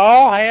Europe!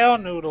 All hail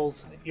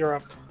Noodles,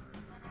 Europe.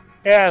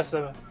 Yes,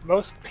 the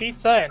most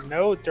pizza and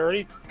no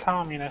dirty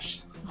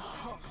communists.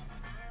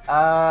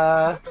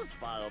 What does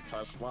fire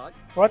taste like?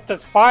 What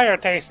does fire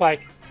taste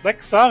like?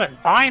 Lick some and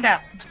find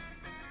out.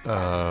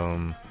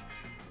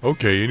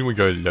 Okay, anyone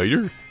got a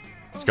lighter?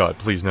 Scott,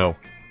 please no.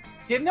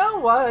 You know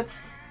what?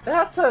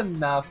 That's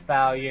enough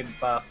Valiant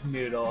buff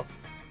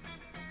noodles.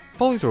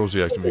 Polly throws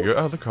the action figure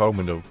out of the car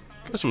window.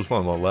 Guess it was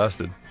fun while it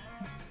lasted.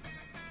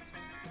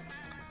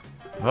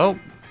 Well.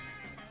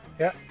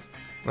 Yeah.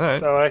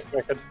 Alright. So I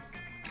expected.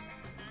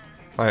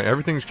 Alright,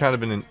 everything's kind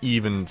of in an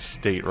even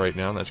state right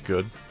now. That's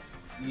good.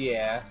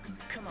 Yeah.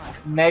 Come on.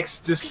 Next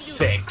to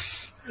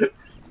 6.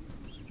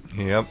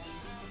 Yep.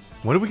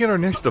 When do we get our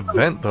next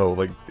event, though?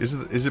 Like, is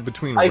it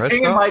between I rest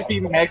think stops? it might be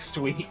next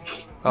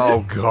week.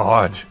 Oh,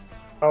 God.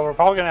 Well, we're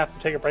probably gonna have to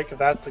take a break if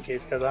that's the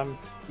case, because I'm...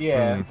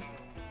 Yeah.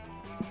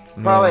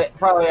 Yeah.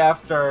 Probably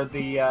after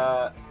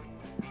the,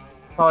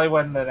 probably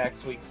when the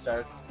next week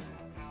starts.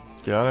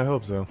 Yeah, I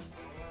hope so.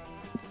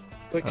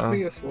 What can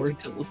we afford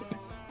to lose?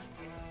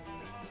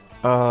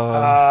 We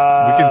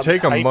can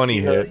take a height, money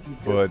you hit,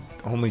 could- but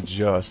only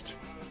just.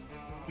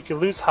 You could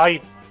lose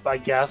height, I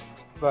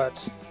guess,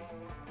 but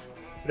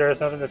there's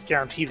nothing that's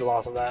guaranteed the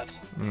loss of that.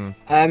 Mm.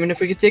 I mean, if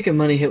we could take a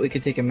money hit, we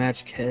could take a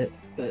match hit,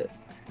 but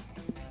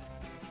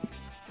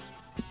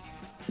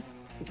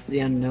it's the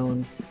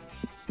unknowns.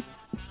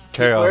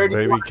 Chaos, Where do you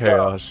baby, wanna go?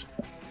 chaos.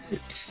 Do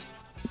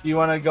you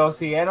want to go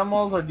see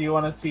animals, or do you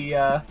want to see,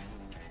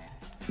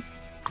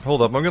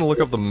 Hold up, I'm gonna look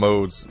up the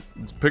modes.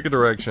 Pick a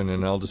direction,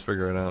 and I'll just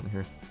figure it out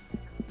here.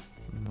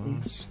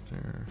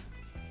 Monster.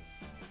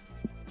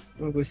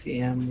 We'll go see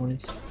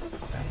animals.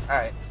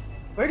 Alright.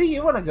 Where do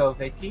you want to go,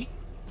 Vicky?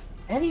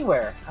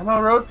 Anywhere. I'm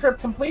a road trip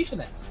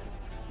completionist.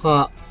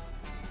 Huh.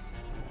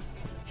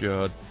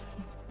 God.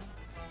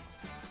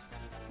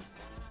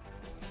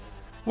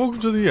 Welcome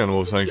to the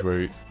animal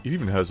sanctuary. It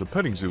even has a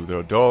petting zoo. There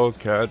are dogs,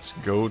 cats,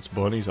 goats,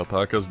 bunnies,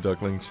 alpacas,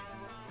 ducklings.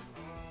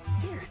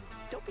 Here,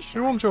 don't be It shy.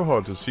 won't show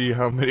hard to see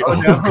how many. Oh,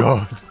 Oh, no.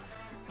 God.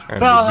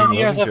 And 1,000 we've been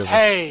years of ungiven.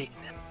 pain!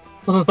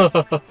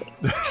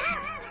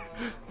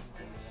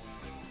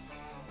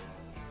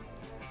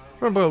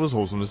 Run by all this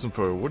wholesomeness and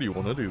fur. What do you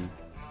want to do?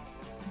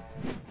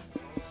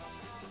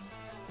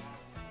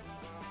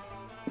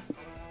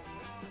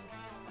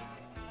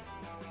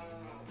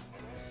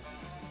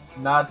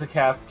 Not to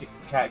Cat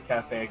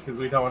Cafe, because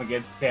we don't want to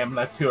get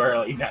stamina too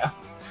early now.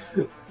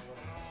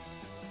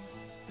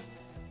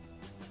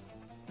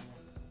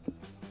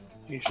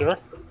 You sure?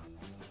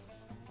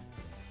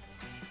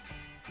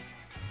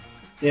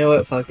 You know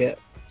what? Fuck it.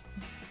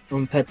 I'm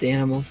gonna pet the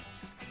animals.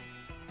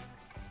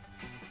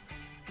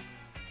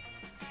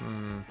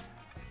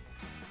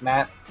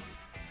 Matt?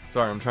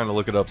 Sorry, I'm trying to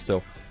look it up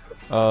still.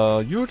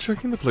 You're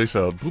checking the place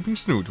out, pooping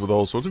snoots with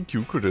all sorts of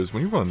cute critters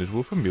when you run into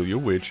a familiar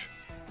witch.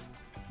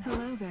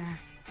 Hello there.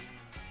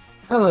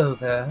 Hello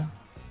there.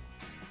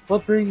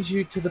 What brings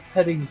you to the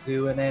petting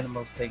zoo and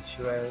animal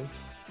sanctuary?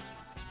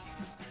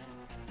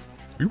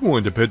 We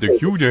wanted to pet the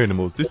cute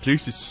animals. This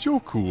place is so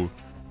cool.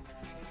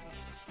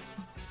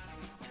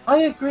 I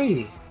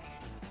agree.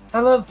 I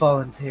love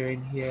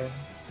volunteering here.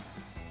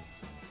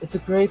 It's a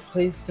great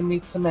place to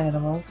meet some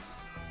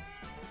animals.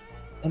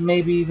 And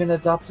maybe even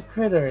adopt a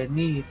critter in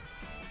need.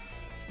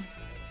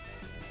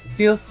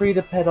 Feel free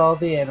to pet all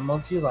the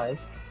animals you like.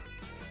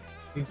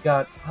 We've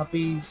got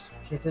puppies,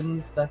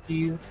 kittens,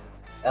 duckies,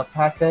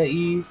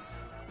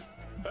 alpaca-ees.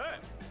 Hey,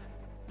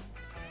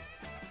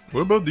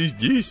 What about these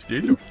geese?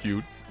 They look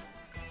cute.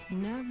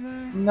 Never.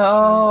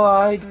 No,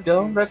 I trust a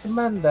don't goose.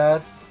 recommend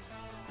that.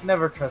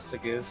 Never trust a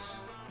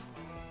goose.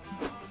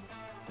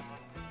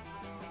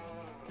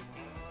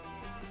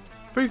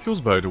 Faith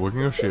goes back to working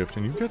her shift,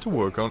 and you get to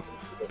work on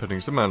petting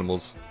some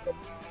animals.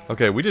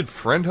 Okay, we did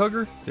Friend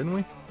Hugger, didn't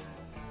we?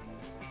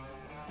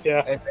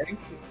 Yeah. I think.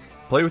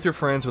 Play with your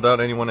friends without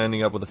anyone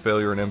ending up with a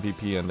failure and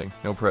MVP ending.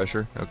 No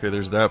pressure. Okay,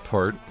 there's that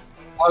part.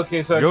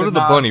 Okay, so Go it's to a the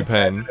bunny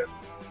pen. non-competitive.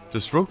 To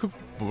stroke a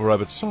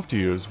rabbit's soft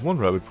ears, one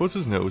rabbit puts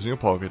his nose in your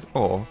pocket.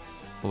 Aw.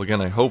 Well,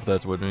 again, I hope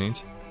that's what it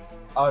means.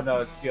 Oh no,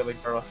 it's stealing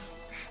from us.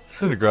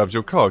 Then he grabs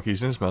your car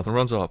keys in his mouth and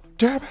runs off.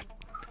 Damn it!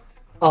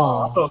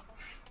 Aw. Oh,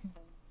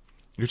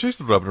 You chase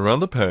the rabbit around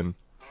the pen.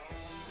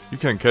 You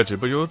can't catch it,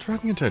 but you're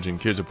attracting attention.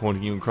 Kids are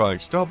pointing at you and crying,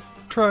 "Stop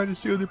trying to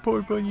steal the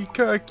poor bunny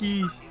car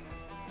keys."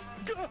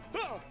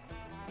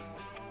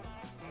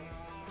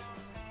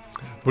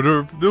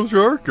 But those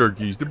are our car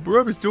keys. The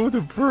rabbit stole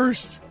them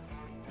first.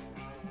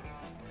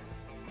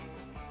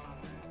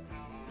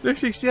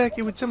 That's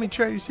exactly what somebody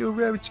trying to steal a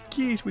rabbit's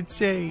keys would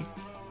say.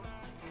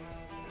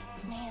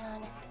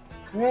 Man.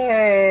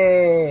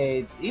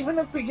 great! Even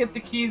if we get the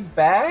keys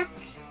back,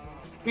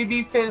 we'd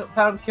be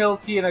found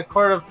guilty in a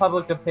court of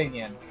public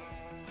opinion.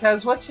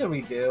 Because what should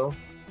we do?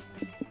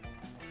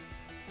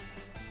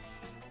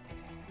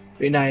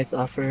 Be nice,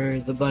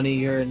 offer the bunny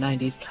your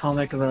 90s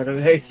comic about a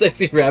very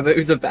sexy rabbit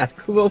who's a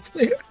basketball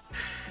player.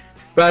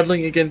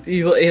 Battling against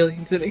evil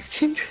aliens in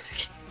exchange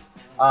for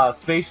the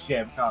Space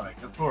Jam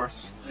comic, of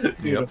course.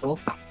 beautiful.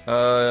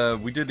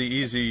 We did the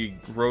easy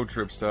road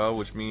trip style,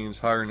 which means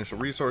higher initial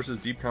resources,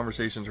 deep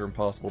conversations are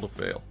impossible to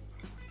fail.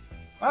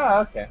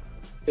 Oh, okay.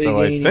 So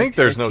I Big think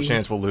there's no turkey.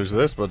 chance we'll lose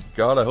this, but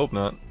God, I hope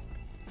not.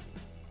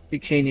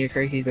 Bikini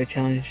Crazy by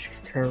Challenge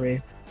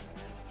Curry.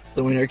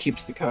 The winner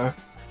keeps the car.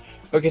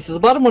 Okay, so the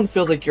bottom one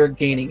feels like you're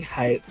gaining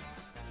height.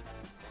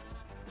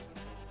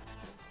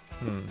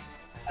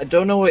 I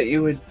don't know what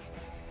you would...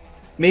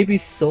 Maybe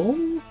soul?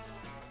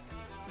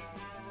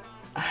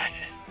 I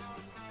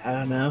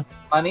don't know.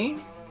 Money?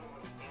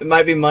 It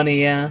might be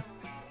money, yeah.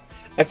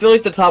 I feel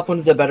like the top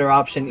one's the better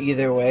option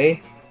either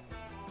way.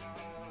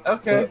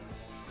 Okay. So,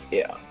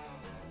 yeah.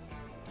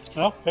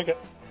 Oh, pick it.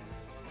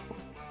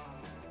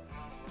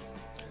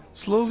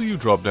 Slowly you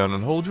drop down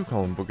and hold your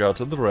comic book out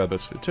to the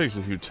rabbit. It takes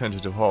a few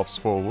tentative hops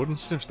forward and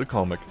sniffs the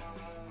comic.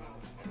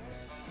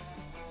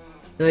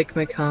 You like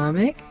my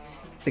comic?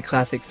 It's a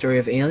classic story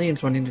of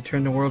aliens wanting to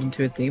turn the world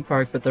into a theme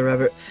park, but the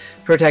rabbit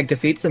protag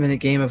defeats them in a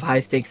game of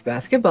high-stakes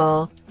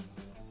basketball.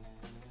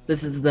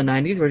 This is the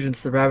 90s version,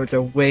 so the rabbits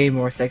are way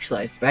more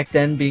sexualized. Back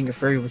then, being a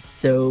furry was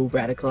so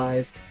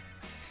radicalized.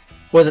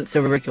 Wasn't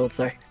so ridiculed,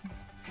 sorry.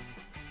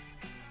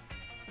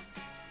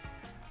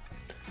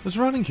 The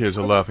surrounding kids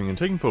are laughing and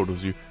taking photos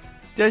of you.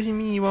 Doesn't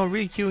mean you won't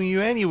ridicule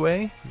you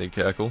anyway. They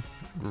cackle.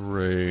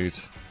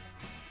 Great.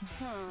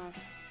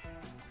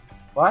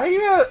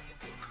 Why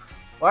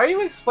are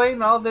you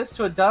explaining all this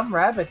to a dumb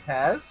rabbit,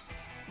 Taz?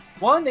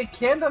 One, it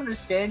can't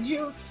understand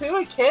you. Two,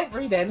 it can't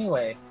read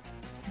anyway.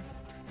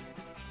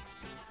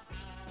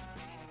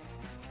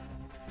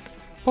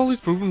 Polly's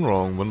proven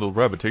wrong when the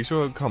rabbit takes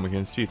your comic in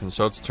his teeth and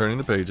starts turning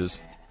the pages.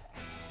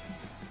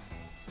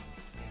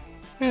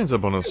 Hands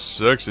up on a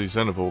sexy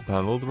centerfold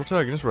panel of the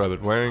protagonist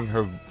rabbit wearing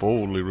her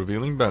boldly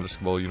revealing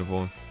basketball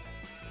uniform.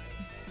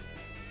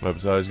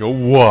 Rabbit's eyes go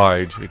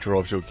wide. It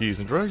drops your keys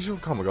and drags your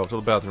comic off to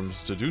the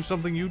bathrooms to do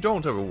something you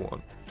don't ever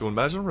want to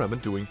imagine a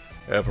rabbit doing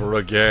ever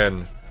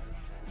again.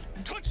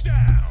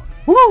 Touchdown!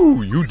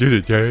 Woo! You did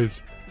it,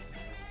 Taz.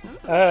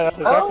 That's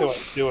exactly what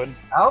I'm doing.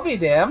 I'll be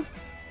damned.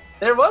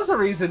 There was a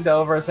reason to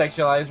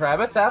over-sexualize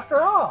rabbits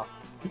after all.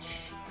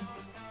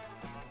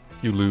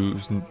 You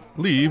leave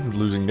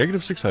losing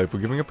 -6 height for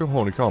giving up your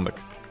horny comic,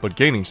 but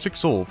gaining 6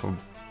 soul for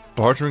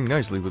bartering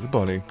nicely with the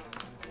bunny.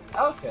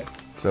 Okay.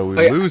 So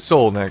we lose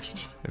soul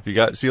next. If you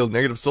got sealed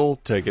negative soul,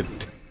 take it.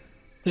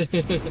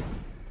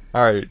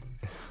 Alright.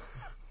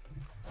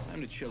 Time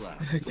to chill out.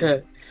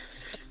 Okay.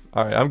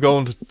 Alright,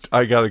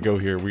 I gotta go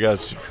here. We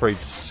gotta trade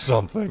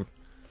something.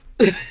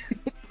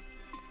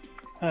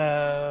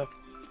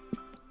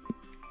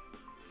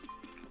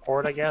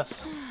 Port, I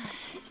guess.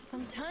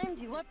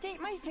 Sometimes you update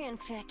my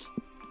fanfic.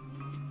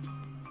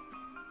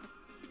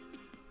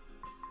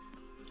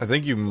 I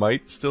think you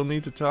might still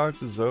need to talk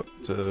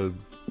to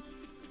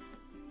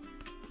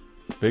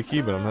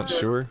Vicky, but I'm not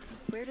sure.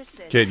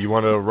 Kid, you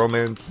want a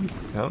romance?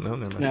 No,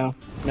 never mind.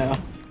 No.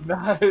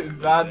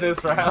 Not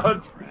this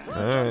round.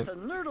 Alright. To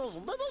Noodle's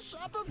little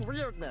shop of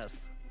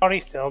weirdness.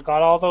 Tony still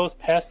got all those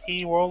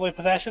pesky worldly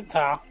possessions,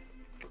 huh?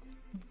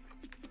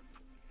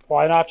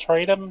 Why not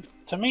trade them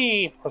to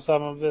me for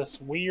some of this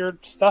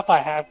weird stuff I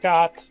have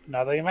got?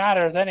 Nothing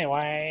matters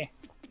anyway.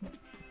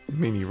 I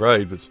mean, you're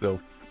right, but still.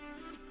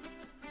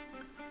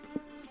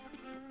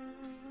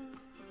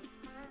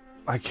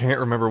 I can't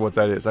remember what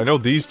that is. I know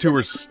these two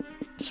are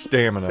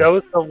stamina.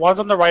 The ones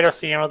on the right are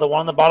stamina, the one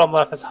on the bottom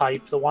left is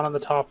hype, the one on the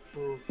top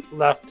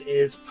left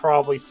is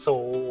probably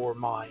soul or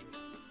mind.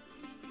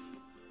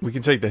 We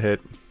can take the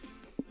hit.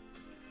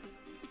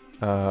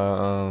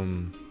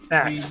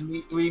 Snacks.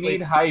 We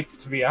need hype,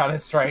 to be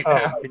honest, right Oh,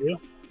 now. we do?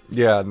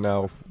 Yeah,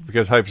 no,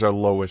 because hype's our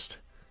lowest.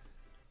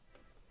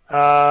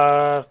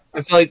 I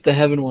feel like the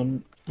heaven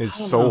one Is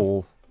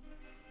soul.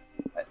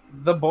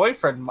 The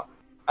boyfriend.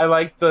 I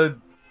like the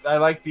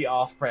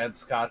off-brand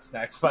Scott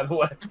snacks, by the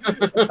way.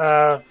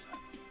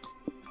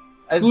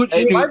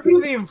 It might be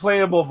the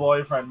inflatable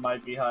boyfriend.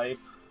 Might be hype.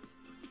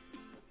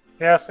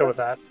 Yeah, let's go with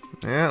that.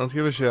 Yeah, let's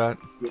give it a shot.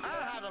 I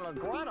had an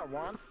iguana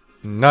once.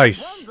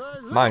 Nice. One day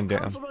you'll Mine come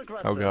down. to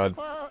regret Oh this. god.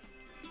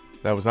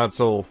 That was not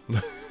soul.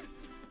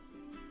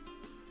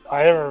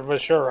 I never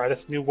was sure, I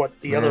just knew what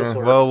the others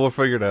were. Well, we'll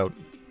figure it out.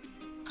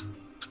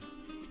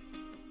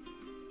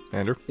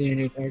 Andrew?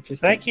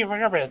 Thank you for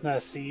your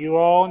business. See you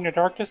all in your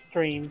darkest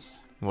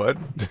dreams. What?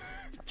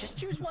 Just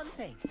choose one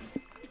thing.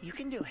 You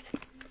can do it.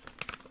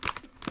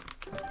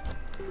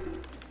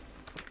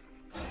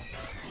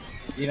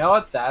 You know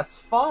what?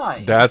 That's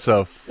fine. That's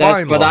a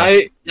fine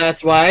line.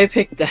 That's why I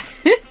picked that.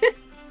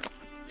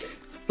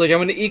 It's like I'm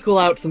gonna equal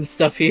out some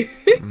stuff here.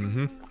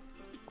 Mm-hmm.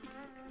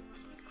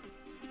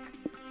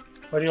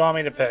 What do you want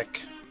me to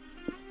pick?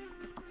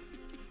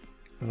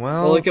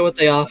 Well, Look at what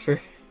they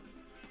offer.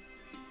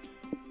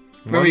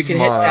 Remember, you can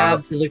hit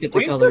tab to look at the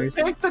We colors.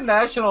 could pick the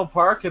national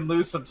park and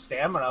lose some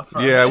stamina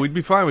from Yeah, it. we'd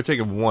be fine with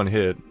taking one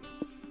hit.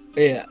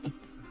 Yeah.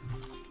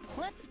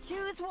 Let's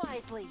choose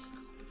wisely.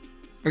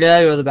 I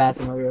gotta go to the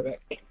bathroom. I'll be right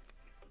back.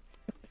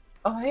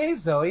 Oh, hey,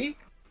 Zoe.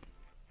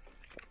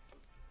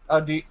 Oh,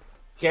 do you...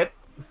 Kid?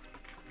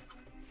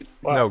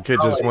 No, kid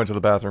just went to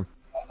the bathroom.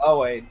 Oh,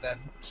 wait, then.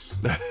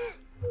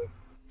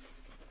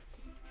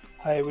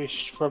 I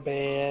wish for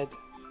bed.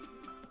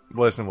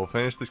 Listen, we'll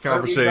finish this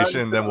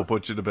conversation, then we'll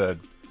put you to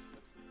bed.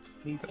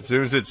 As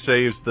soon as it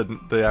saves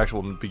the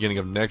actual beginning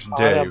of next I've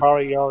day,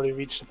 already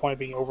reached the point of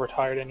being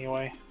overtired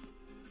anyway.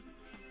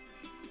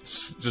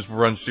 just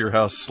runs to your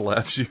house,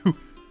 slaps you.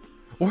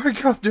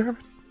 Wake up, damn it!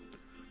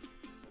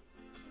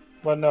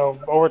 But no,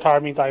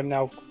 overtired means I'm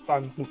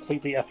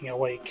completely effing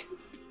awake.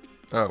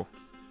 Oh.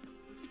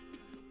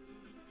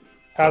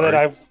 Now that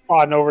Sorry. I've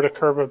gotten over the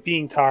curve of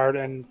being tired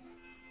and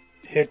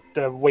hit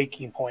the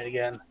waking point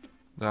again.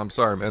 I'm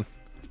sorry, man.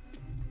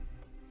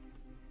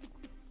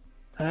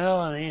 Well,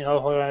 I mean,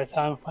 hopefully by the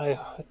time I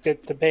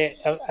get to bed,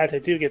 as I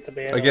do get to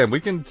bed. Again, we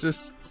can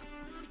just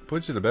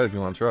put you to bed if you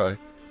want to try.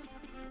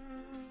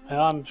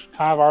 Well, I'm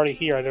kind of already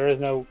here. There is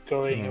no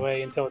going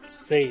away until it's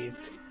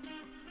saved.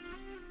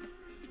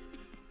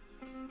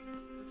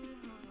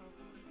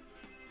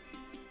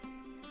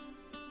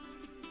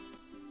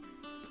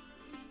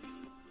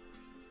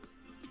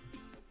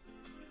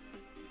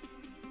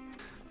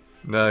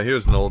 Nah,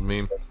 here's an old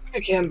meme.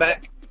 Okay, I'm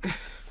back.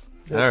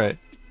 Alright.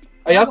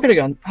 Oh, y'all could have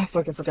gone. Oh,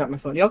 fuck, I forgot my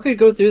phone. Y'all could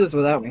go through this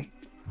without me.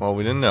 Well,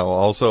 we didn't know.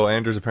 Also,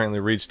 Andrew's apparently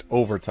reached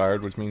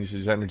overtired, which means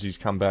his energy's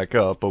come back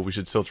up, but we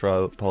should still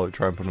probably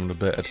try and put him to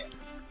bed.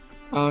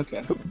 Oh,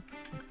 okay.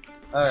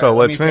 All So right,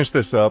 let's finish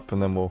this up,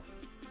 and then we'll...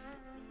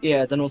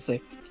 Yeah, then we'll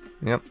see.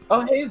 Yep.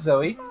 Oh, hey,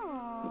 Zoe.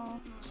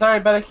 Sorry,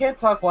 but I can't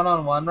talk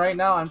one-on-one right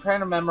now. I'm trying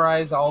to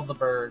memorize all the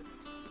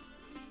birds.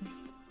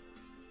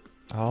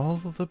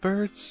 All of the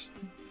birds?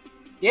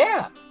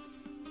 Yeah.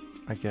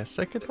 I guess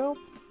I could help?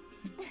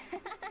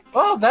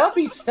 Oh, that'd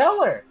be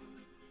stellar.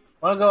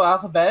 Want to go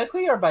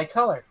alphabetically or by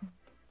color?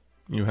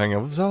 You hang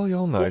out with Zali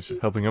all night,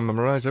 helping her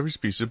memorize every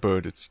species of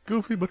bird. It's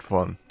goofy but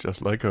fun,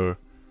 just like her.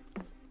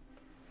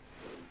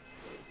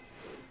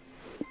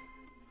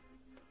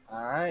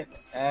 Alright,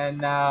 and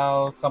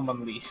now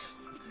someone leaves.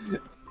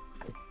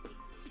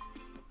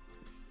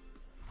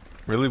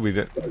 Really? We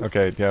did?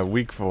 Okay, yeah,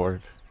 week 4.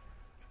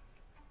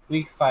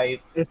 Week 5.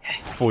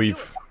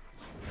 5.